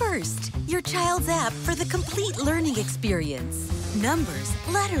 First, your child's app for the complete learning experience. Numbers,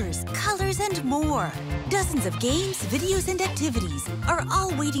 letters, colors, and more. Dozens of games, videos, and activities are all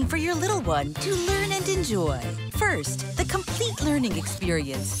waiting for your little one to learn and enjoy. First, the complete learning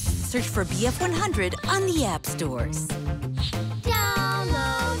experience. Search for BF100 on the app stores.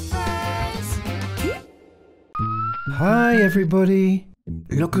 Download first. Hi, everybody.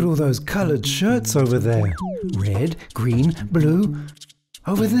 Look at all those colored shirts over there. Red, green, blue.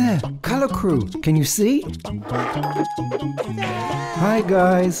 Over there, Color Crew. Can you see? Hi,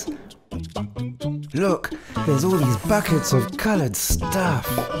 guys. Look, there's all these buckets of colored stuff.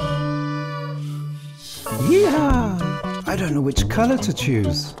 Yeah! I don't know which color to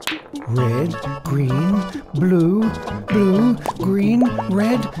choose. Red, green, blue, blue, green,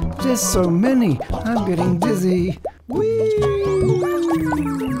 red. There's so many. I'm getting dizzy. Whee!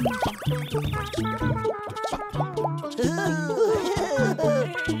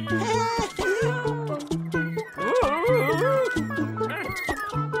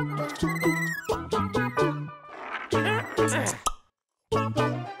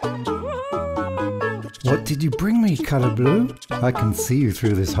 What did you bring me, Color Blue? I can see you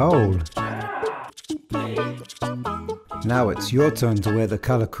through this hole. Now it's your turn to wear the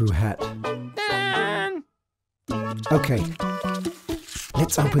Color Crew hat. Okay,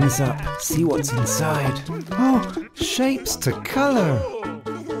 let's open this up, see what's inside. Oh, shapes to color.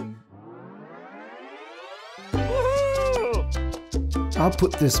 I'll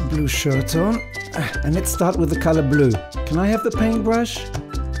put this blue shirt on, and let's start with the color blue. Can I have the paintbrush?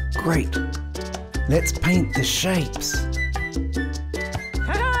 Great. Let's paint the shapes.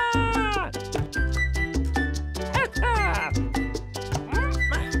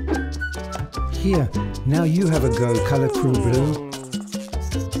 Here, now you have a go, Color Crew Blue.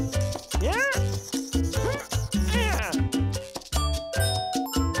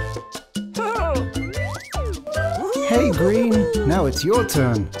 Hey Green, now it's your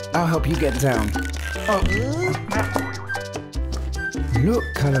turn. I'll help you get down. Oh. Look,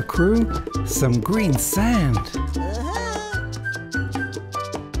 Color Crew, some green sand.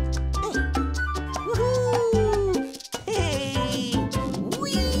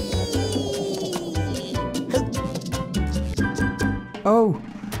 Oh,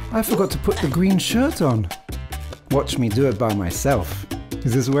 I forgot to put the green shirt on. Watch me do it by myself.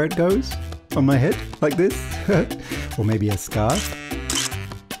 Is this where it goes? On my head? Like this? Or maybe a scarf?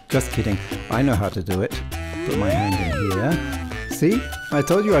 Just kidding. I know how to do it. Put my hand in here. See? I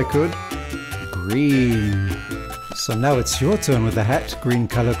told you I could. Green. So now it's your turn with the hat, Green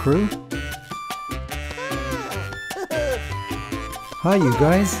Color Crew. Hi, you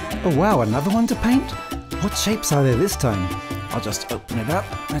guys. Oh wow, another one to paint? What shapes are there this time? I'll just open it up.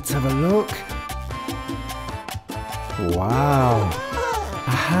 Let's have a look. Wow.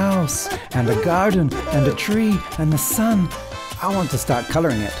 A house, and a garden, and a tree, and the sun. I want to start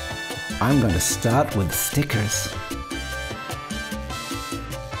coloring it. I'm going to start with stickers.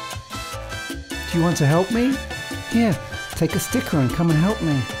 Do you want to help me? Here, take a sticker and come and help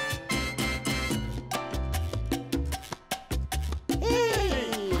me.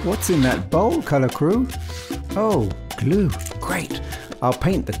 What's in that bowl, Color Crew? Oh, glue. Great. I'll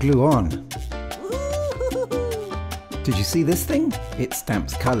paint the glue on. Did you see this thing? It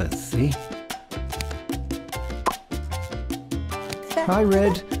stamps colors, see? Hi,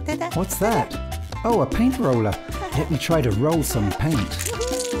 Red. What's that? Oh, a paint roller. Let me try to roll some paint.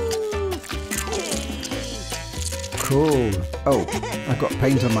 Cool. Oh, I've got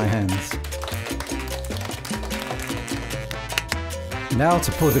paint on my hands. Now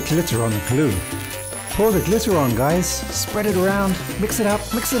to pour the glitter on the glue. Pour the glitter on, guys. Spread it around. Mix it up.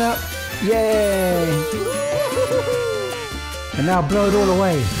 Mix it up. Yay! And now blow it all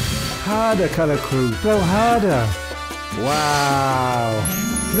away. Harder, Color Crew. Blow harder. Wow!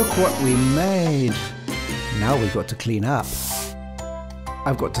 Look what we made. Now we've got to clean up.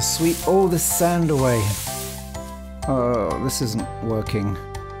 I've got to sweep all the sand away. Oh, this isn't working.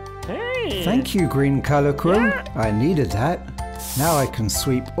 Hey. Thank you, Green Color Crew. Yeah. I needed that. Now I can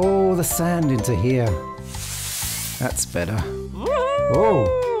sweep all the sand into here. That's better.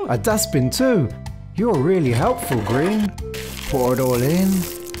 Oh, a dustbin too. You're really helpful, Green. Pour it all in.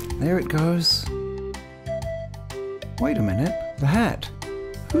 There it goes. Wait a minute. The hat.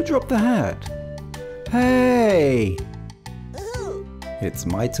 Who dropped the hat? Hey! It's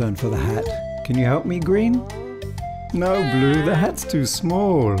my turn for the hat. Can you help me, Green? No, Blue, the hat's too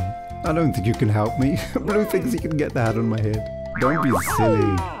small. I don't think you can help me. Blue thinks he can get the hat on my head. Don't be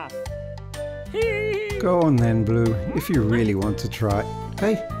silly. Go on then, Blue, if you really want to try.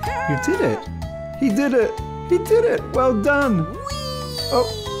 Hey, you did it. He did it. He did it. Well done.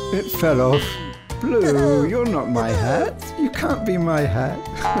 Oh, it fell off. Blue, you're not my hat. You can't be my hat.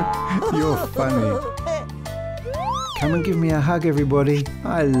 You're funny. Come and give me a hug, everybody.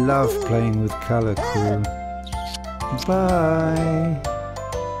 I love playing with Color Crew. Bye.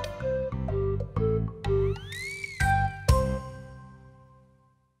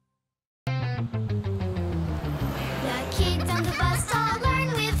 The kids on the bus all learn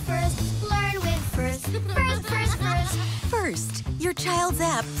with first. Learn with first. First, first, first. First, your child's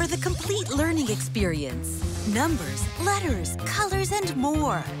app for the complete learning experience. Numbers, letters, colors, and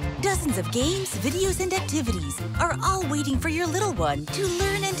more. Dozens of games, videos, and activities are all waiting for your little one to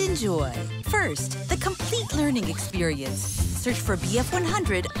learn and enjoy. First, the complete learning experience. Search for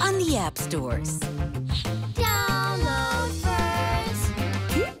BF100 on the app stores. Download first.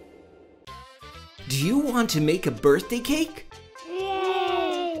 Do you want to make a birthday cake?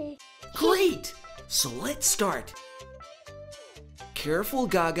 Yay! Great! So let's start. Careful,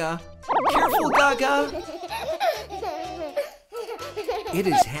 Gaga. Careful, Gaga. It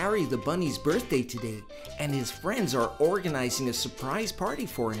is Harry the Bunny's birthday today, and his friends are organizing a surprise party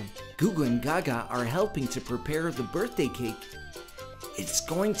for him. GooGoo and Gaga are helping to prepare the birthday cake. It's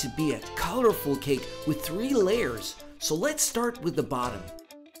going to be a colorful cake with 3 layers, so let's start with the bottom.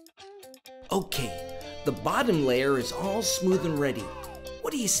 Okay, the bottom layer is all smooth and ready.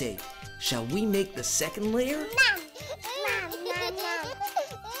 What do you say? Shall we make the second layer?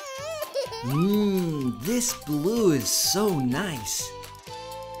 This blue is so nice.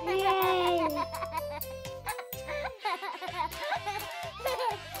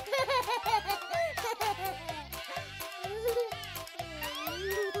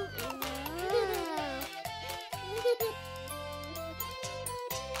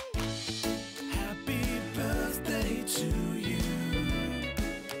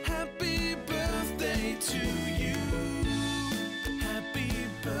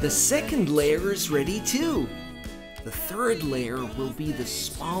 The second layer is ready too. The third layer will be the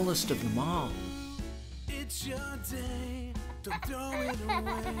smallest of them all. It's your day, don't throw it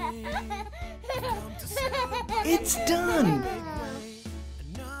away. It's done!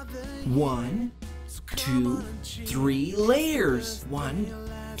 1, 2, 3 layers. 1,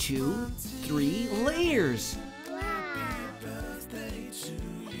 2, 3 layers.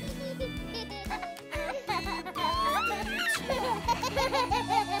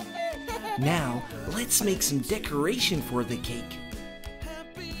 Now, let's make some decoration for the cake.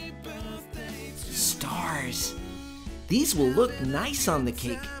 Stars. These will look nice on the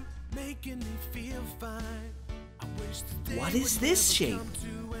cake. What is this shape?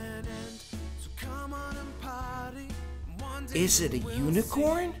 Is it a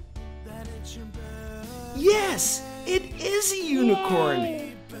unicorn? Yes, it is a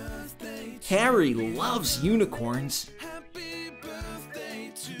unicorn. Harry loves unicorns.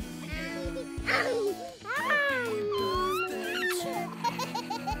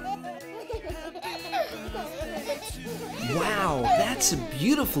 Wow, that's a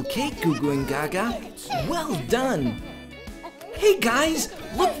beautiful cake, GooGoo and Gaga. Well done. Hey guys,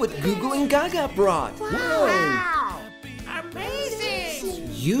 look what GooGoo and Gaga brought. Wow! Amazing!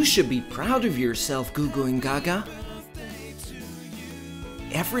 You should be proud of yourself, GooGoo and Gaga.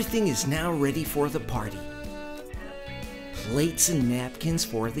 Everything is now ready for the party. Plates and napkins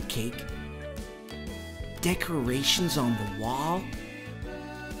for the cake. Decorations on the wall.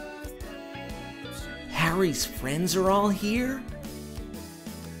 Harry's friends are all here.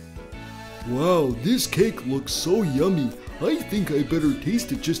 Wow, this cake looks so yummy. I think I better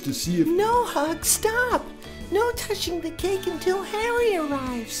taste it just to see if... No, Hug, stop! No touching the cake until Harry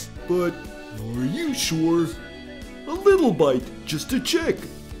arrives. But, are you sure? A little bite, just to check.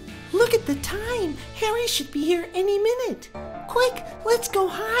 Look at the time. Harry should be here any minute. Quick, let's go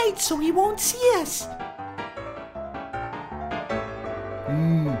hide so he won't see us.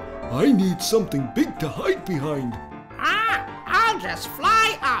 I need something big to hide behind. I'll just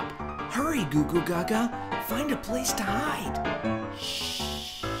fly up. Hurry, GooGoo Gaga. Find a place to hide. Shh.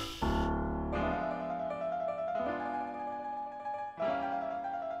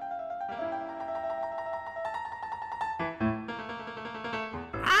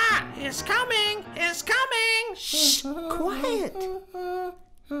 It's coming! It's coming! Shh, quiet.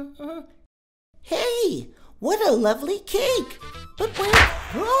 Hey, what a lovely cake. But where?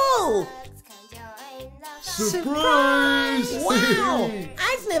 Whoa! Surprise! Wow!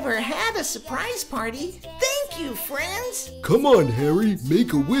 I've never had a surprise party. Thank you, friends. Come on, Harry,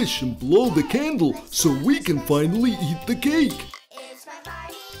 make a wish and blow the candle so we can finally eat the cake.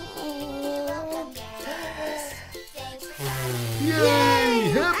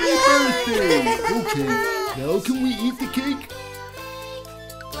 Yay! Happy birthday! Okay, now can we eat the cake?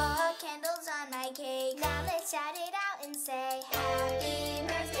 Blow candles on my cake. Now let's shout it out and say happy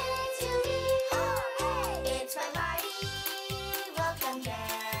birthday to me. Hooray! It's my party. Welcome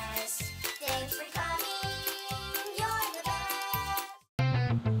guests. Thanks for coming. You're the best.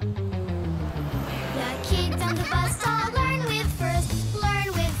 The kids on the bus all learn with first. Learn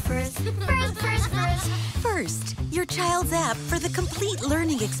with first. First. First, your child's app for the complete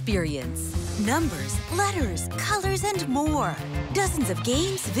learning experience. Numbers, letters, colors, and more. Dozens of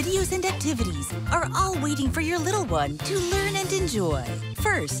games, videos, and activities are all waiting for your little one to learn and enjoy.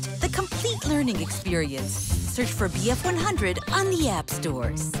 First, the complete learning experience. Search for BF100 on the app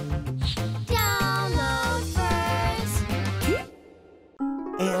stores. Download first.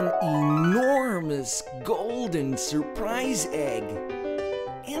 An enormous golden surprise egg.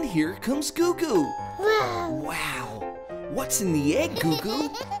 And here comes GooGoo. Wow. What's in the egg, GooGoo?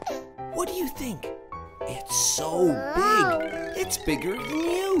 What do you think? It's so big. It's bigger than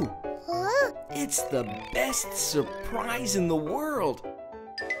you. It's the best surprise in the world.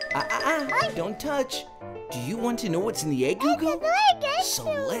 Don't touch. Do you want to know what's in the egg, GooGoo? So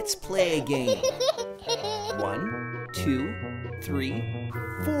let's play a game. 1, 2, 3,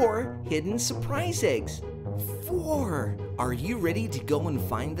 4 hidden surprise eggs. 4. Are you ready to go and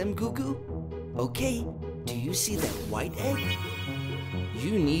find them, GooGoo? Okay, do you see that white egg?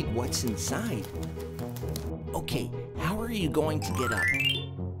 You need what's inside. Okay, how are you going to get up?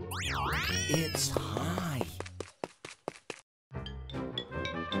 It's high.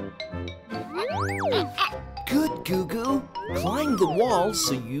 Good, GooGoo. Climb the wall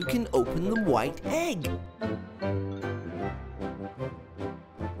so you can open the white egg.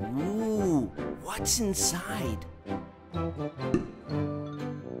 Ooh, what's inside?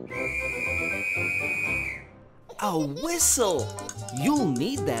 A whistle! You'll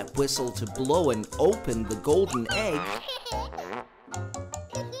need that whistle to blow and open the golden egg.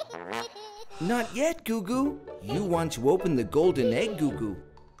 Not yet, GooGoo. You want to open the golden egg, GooGoo.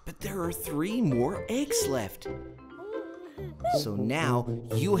 But there are 3 more eggs left. So now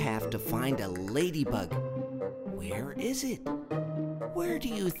you have to find a ladybug. Where is it? Where do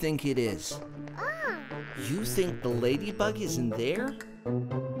you think it is? You think the ladybug is in there?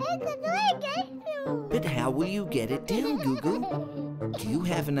 But how will you get it down, GooGoo? Do you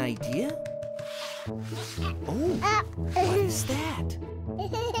have an idea? Oh, what is that?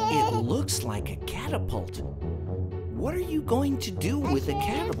 It looks like a catapult. What are you going to do with a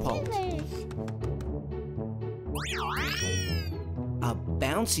catapult? A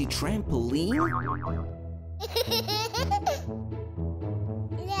bouncy trampoline?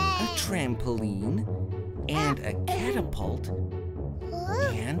 A trampoline and a catapult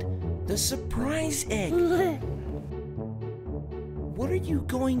and the surprise egg. What are you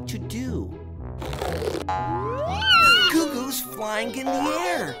going to do? GooGoo's flying in the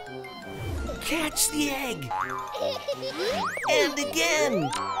air. Catch the egg. And again.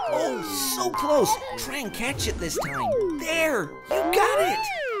 Oh, so close. Try and catch it this time. There, you got it.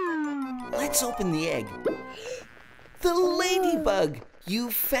 Let's open the egg. The ladybug. You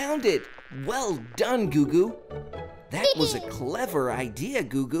found it. Well done, GooGoo. That was a clever idea,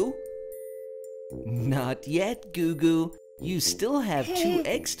 GooGoo. Not yet, GooGoo. You still have 2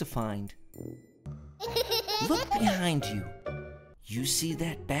 eggs to find. Look behind you. You see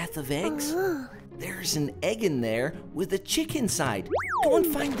that bath of eggs? There's an egg in there with a chick inside. Go and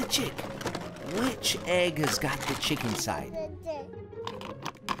find the chick. Which egg has got the chick inside?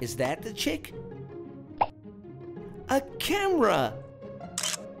 Is that the chick? A camera!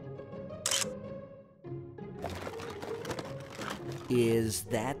 Is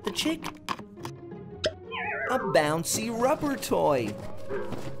that the chick? A bouncy rubber toy.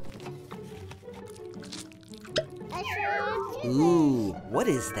 Ooh, what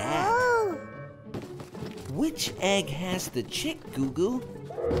is that? Which egg has the chick, GooGoo?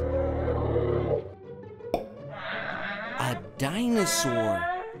 A dinosaur.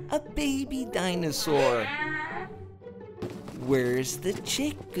 A baby dinosaur. Where's the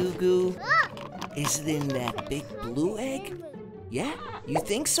chick, GooGoo? Is it in that big blue egg? Yeah, you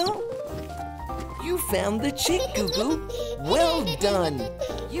think so? You found the chick, GooGoo. Well done.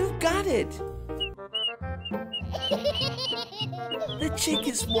 You got it. The chick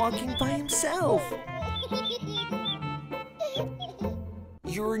is walking by himself.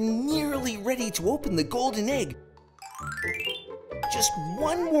 You're nearly ready to open the golden egg. Just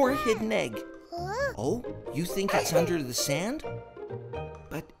one more hidden egg. Oh, you think it's under the sand?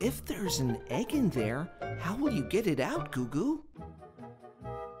 But if there's an egg in there, how will you get it out, GooGoo?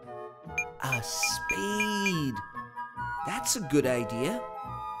 A spade. That's a good idea.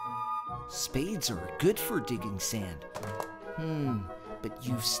 Spades are good for digging sand. But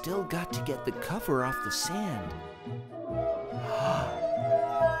you've still got to get the cover off the sand.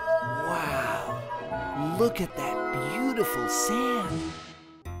 Wow, look at that beautiful sand.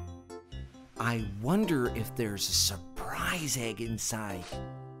 I wonder if there's a surprise egg inside.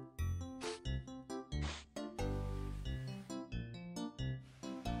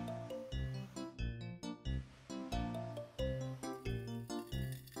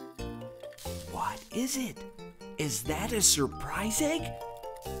 What is it? Is that a surprise egg?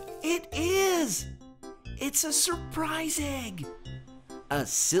 It is! It's a surprise egg! A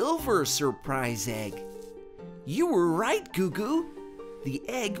silver surprise egg. You were right, GooGoo. The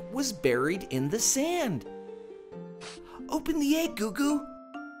egg was buried in the sand. Open the egg, GooGoo.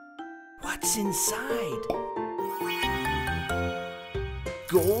 What's inside?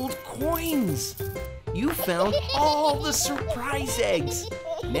 Gold coins. You found all the surprise eggs.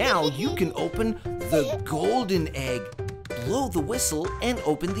 Now you can open the golden egg. Blow the whistle and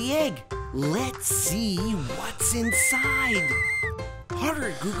open the egg. Let's see what's inside.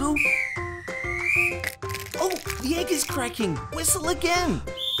 Harder, GooGoo. Oh, the egg is cracking. Whistle again.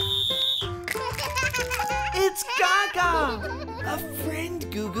 It's Gaga. A friend,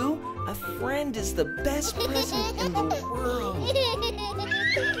 GooGoo. A friend is the best present in the world.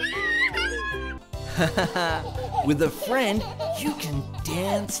 With a friend, you can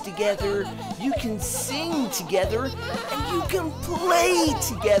dance together, you can sing together, and you can play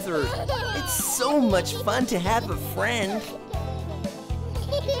together. It's so much fun to have a friend.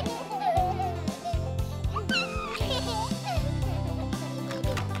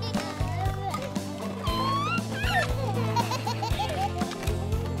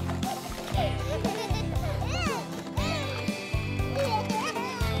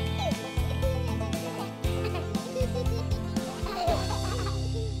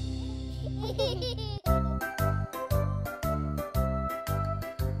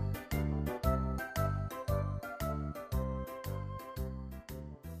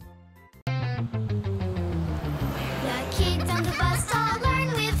 The kids on the bus all learn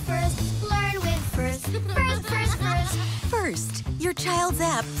with first. Learn with first. First, first, first. First, your child's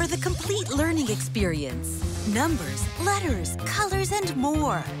app for the complete learning experience. Numbers, letters, colors, and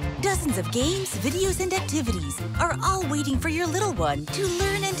more. Dozens of games, videos, and activities are all waiting for your little one to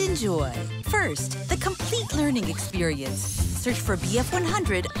learn and enjoy. First, the complete learning experience. Search for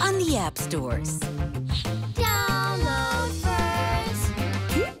BF100 on the app stores. Download first.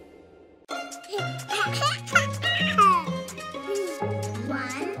 1,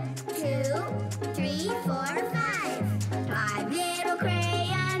 2, 3, 4, 5. 5 little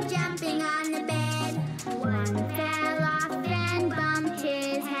crayons jumping on the bed. One fell off and bumped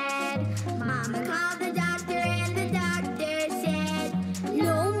his head. Mama called the doctor and the doctor said,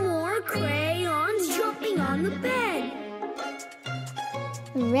 no more crayons jumping on the bed.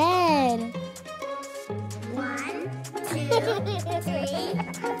 Red. 1, 2, 3,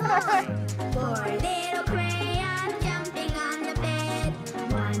 4. 4 little crayons jumping on the bed.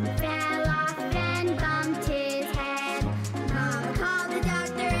 One fell off and bumped his head. Mama called the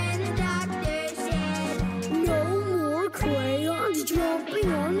doctor and the doctor said, no more crayons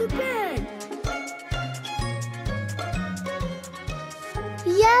jumping on the bed.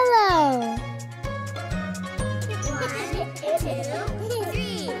 Yellow. 1, 2, 3.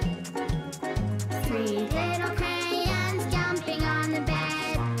 3 little crayons jumping on the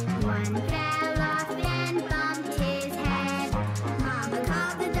bed. One fell off and bumped his head. Mama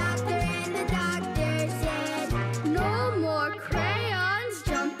called the doctor and the doctor said, no more crayons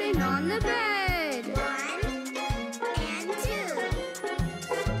jumping on the bed. 1 and 2.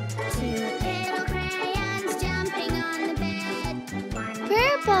 2 little crayons jumping on the bed. One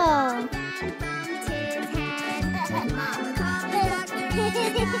Purple. and bumped his head. Mama called the doctor and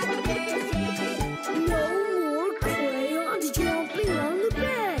the doctor said, no more crayons jumping on the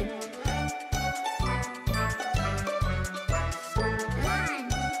bed.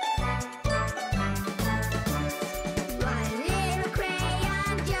 1 little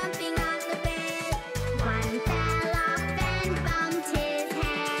crayon jumping on the bed. One fell off and bumped his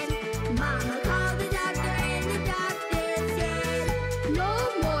head. Mama called the doctor and the doctor said, no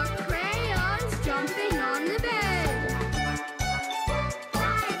more crayons jumping on the bed. 5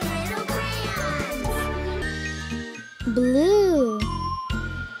 little crayons. Blue.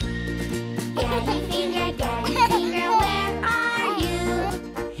 Daddy finger, where are you?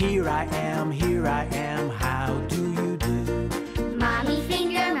 Here I am, how do you do? Mommy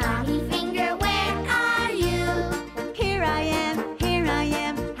finger, where are you? Here I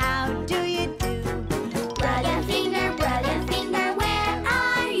am, how do you do? Brother finger, where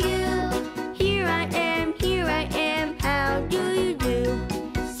are you? Here I am, how do you do?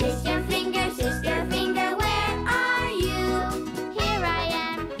 Sister finger, where are you? Here I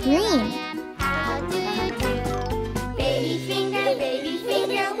am, Green. how do you do? Baby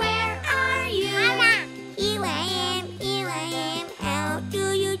finger, where are you? Here I am, how do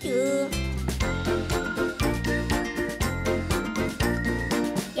you do?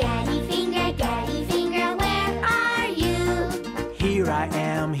 Daddy finger, where are you? Here I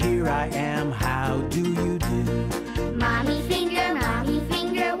am, how do you do? Mommy finger,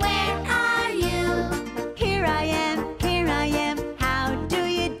 where are you? Here I am, how do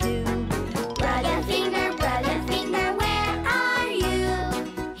you do? Brother finger, where are you?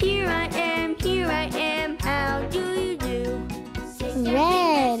 Here I am, how do you do? Sister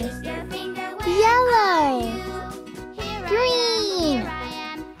Red. finger, where Yellow. are you? Here Green. I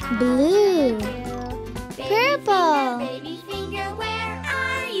am, Blue. Purple. baby finger, where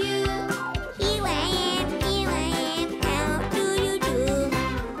are you? Here I am, how do you do?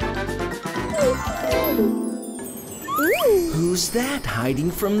 Who's that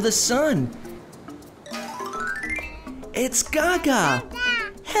hiding from the sun? It's Gaga.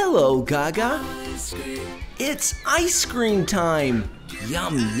 Hello, Gaga. It's ice cream time.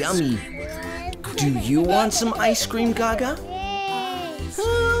 Yummy, yummy. Do you want some ice cream, Gaga?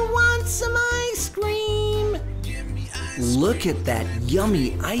 Who wants some ice cream? Look at that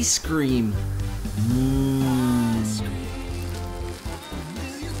yummy ice cream.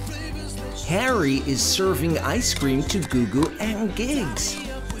 Harry is serving ice cream to GooGoo and Gigs.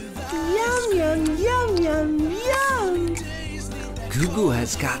 Yum, yum, yum, yum, yum. GooGoo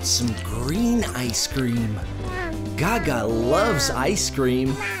has got some green ice cream. Gaga loves ice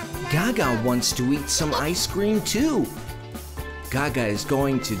cream. Gaga wants to eat some ice cream too. Gaga is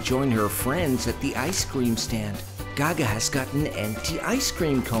going to join her friends at the ice cream stand. Gaga has got an empty ice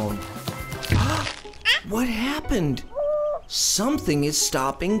cream cone. What happened? Something is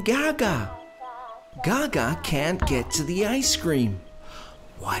stopping Gaga. Gaga can't get to the ice cream.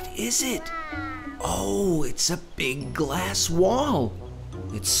 What is it? Oh, it's a big glass wall.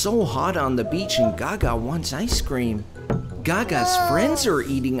 It's so hot on the beach and Gaga wants ice cream. Gaga's friends are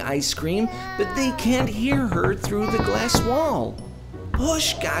eating ice cream, but they can't hear her through the glass wall.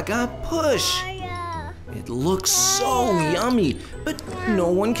 Push, Gaga, push. It looks so yummy, but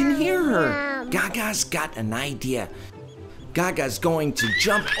no one can hear her. Gaga's got an idea. Gaga's going to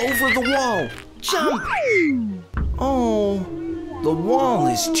jump over the wall. Jump! Oh, the wall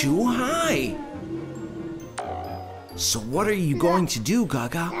is too high. So what are you going to do,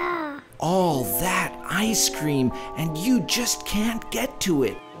 Gaga? All that ice cream, and you just can't get to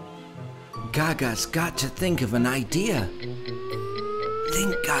it. Gaga's got to think of an idea.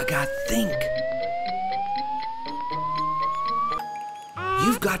 Think, Gaga, think.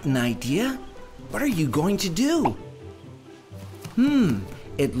 You've got an idea? What are you going to do?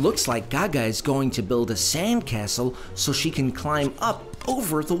 It looks like Gaga is going to build a sandcastle so she can climb up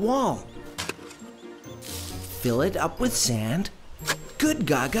over the wall. Fill it up with sand. Good,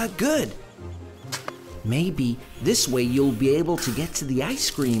 Gaga, good. Maybe this way you'll be able to get to the ice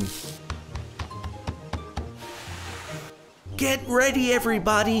cream. Get ready,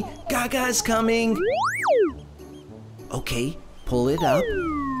 everybody. Gaga's coming. Okay, pull it up.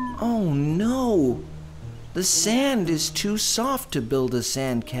 Oh no. The sand is too soft to build a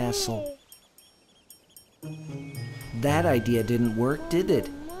sandcastle. That idea didn't work, did it?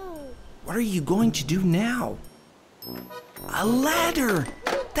 What are you going to do now? A ladder!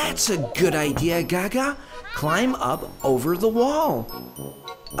 That's a good idea, Gaga. Climb up over the wall.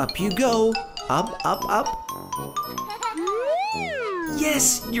 Up you go. Up, up, up.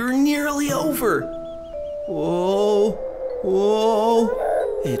 Yes, you're nearly over. Whoa, whoa.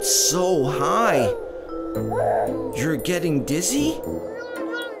 It's so high. You're getting dizzy?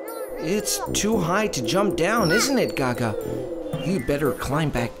 It's too high to jump down, isn't it, Gaga? You better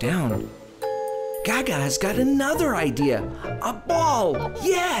climb back down. Gaga has got another idea. A ball!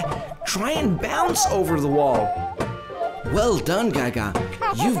 Yeah! Try and bounce over the wall. Well done, Gaga.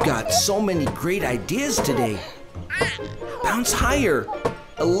 You've got so many great ideas today. Bounce higher.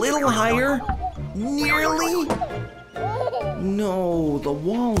 A little higher. Nearly. No, the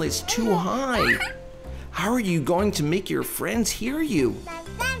wall is too high. How are you going to make your friends hear you?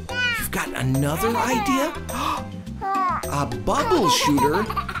 You've got another idea? A bubble shooter?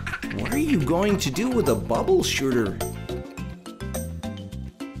 What are you going to do with a bubble shooter?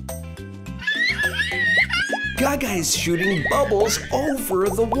 Gaga is shooting bubbles over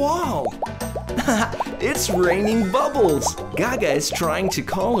the wall. It's raining bubbles. Gaga is trying to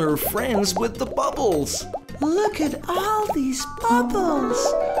call her friends with the bubbles. Look at all these bubbles.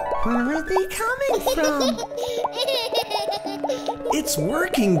 Where are they coming from? It's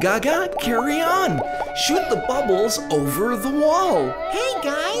working, Gaga. Carry on. Shoot the bubbles over the wall. Hey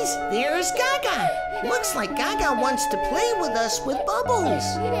guys, there's Gaga. Looks like Gaga wants to play with us with bubbles.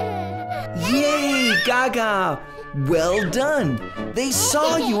 Yay, Gaga! Well done. They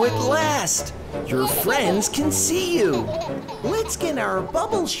saw you at last. Your friends can see you. Let's get our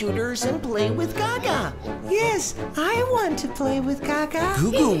bubble shooters and play with Gaga. Yes, I want to play with Gaga.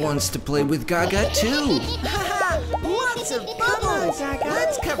 GooGoo wants to play with Gaga too. Lots of bubbles.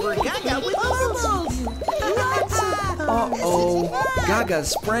 Let's cover Gaga with bubbles. Lots of bubbles. Uh-oh.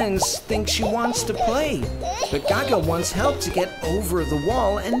 Gaga's friends think she wants to play, but Gaga wants help to get over the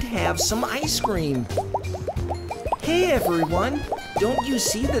wall and have some ice cream. Hey everyone, don't you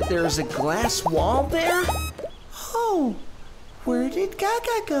see that there's a glass wall there? Oh, where did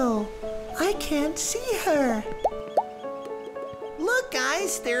Gaga go? I can't see her. Look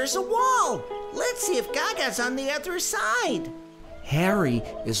guys, there's a wall. Let's see if Gaga's on the other side. Harry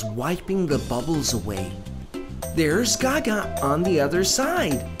is wiping the bubbles away. There's Gaga on the other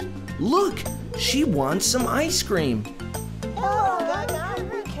side. Look, she wants some ice cream. Oh,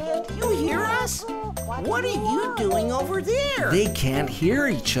 Gaga, can't you hear us? What are you doing over there? They can't hear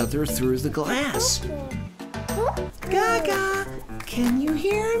each other through the glass. Gaga, can you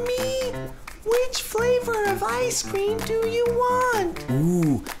hear me? Which flavor of ice cream do you want?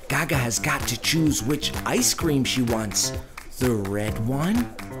 Ooh, Gaga has got to choose which ice cream she wants. The red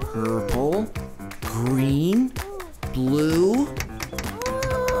one, purple, green, blue.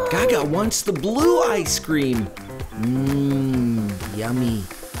 Gaga wants the blue ice cream. Mmm, yummy.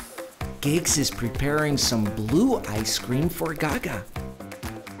 Gigs is preparing some blue ice cream for Gaga.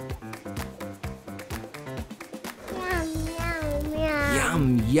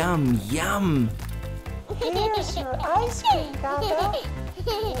 Yum, yum, yum. Here's your ice cream, Gaga.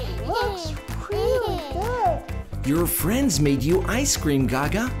 It looks really good. Your friends made you ice cream,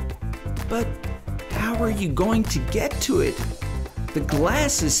 Gaga. But how are you going to get to it? The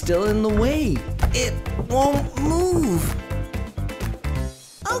glass is still in the way. It won't move.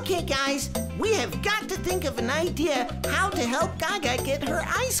 Okay, guys, we have got to think of an idea how to help Gaga get her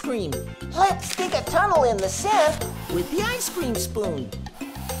ice cream. Let's dig a tunnel in the sand with the ice cream spoon.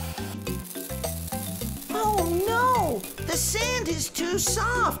 Oh no, the sand is too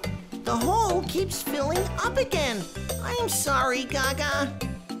soft. The hole keeps filling up again. I'm sorry, Gaga.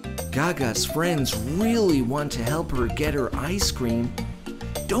 Gaga's friends really want to help her get her ice cream.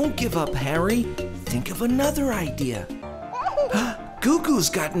 Don't give up, Harry. Think of another idea. GooGoo's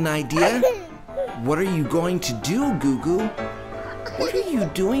got an idea. What are you going to do, GooGoo? What are you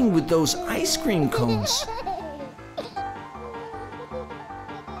doing with those ice cream cones?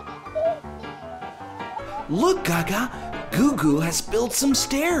 Look, Gaga, GooGoo has built some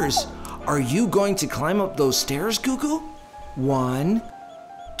stairs. Are you going to climb up those stairs, GooGoo? 1,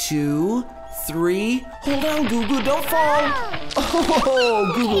 2, 3. Hold on, GooGoo, don't fall.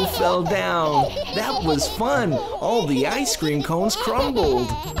 Oh, GooGoo fell down. That was fun. All the ice cream cones crumbled.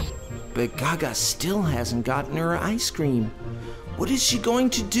 But Gaga still hasn't gotten her ice cream. What is she going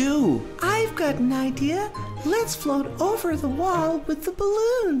to do? I've got an idea. Let's float over the wall with the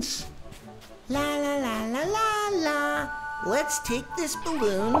balloons. La la la la la la. Let's take this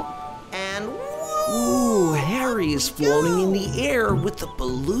balloon and Ooh, Harry is floating in the air with the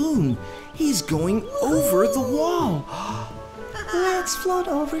balloon. He's going over the wall. let's float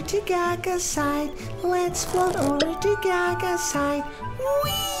over to Gaga's side. Let's float over to Gaga's side.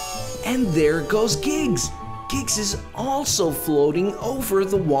 Whee! And there goes Gigs. Gigs is also floating over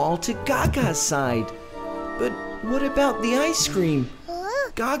the wall to Gaga's side. But what about the ice cream?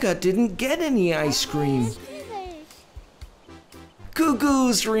 Gaga didn't get any ice cream.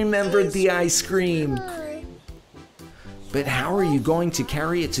 GooGoo's remembered the ice cream. But how are you going to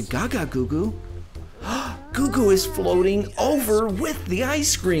carry it to Gaga, GooGoo? GooGoo is floating over with the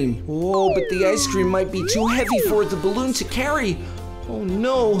ice cream. Oh, but the ice cream might be too heavy for the balloon to carry. Oh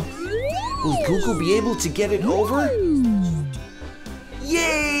no. Will GooGoo be able to get it over?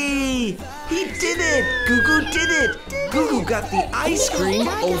 Yay! He did it! GooGoo did it! GooGoo got the ice cream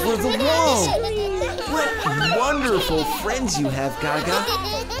over the wall. What wonderful friends you have, Gaga.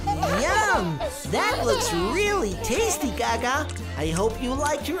 Yum! That looks really tasty, Gaga. I hope you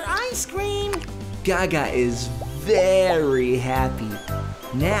liked your ice cream. Gaga is very happy.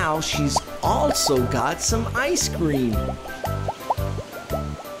 Now she's also got some ice cream.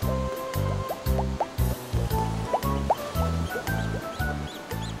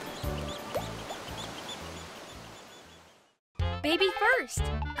 Baby First,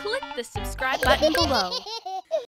 click the subscribe button below.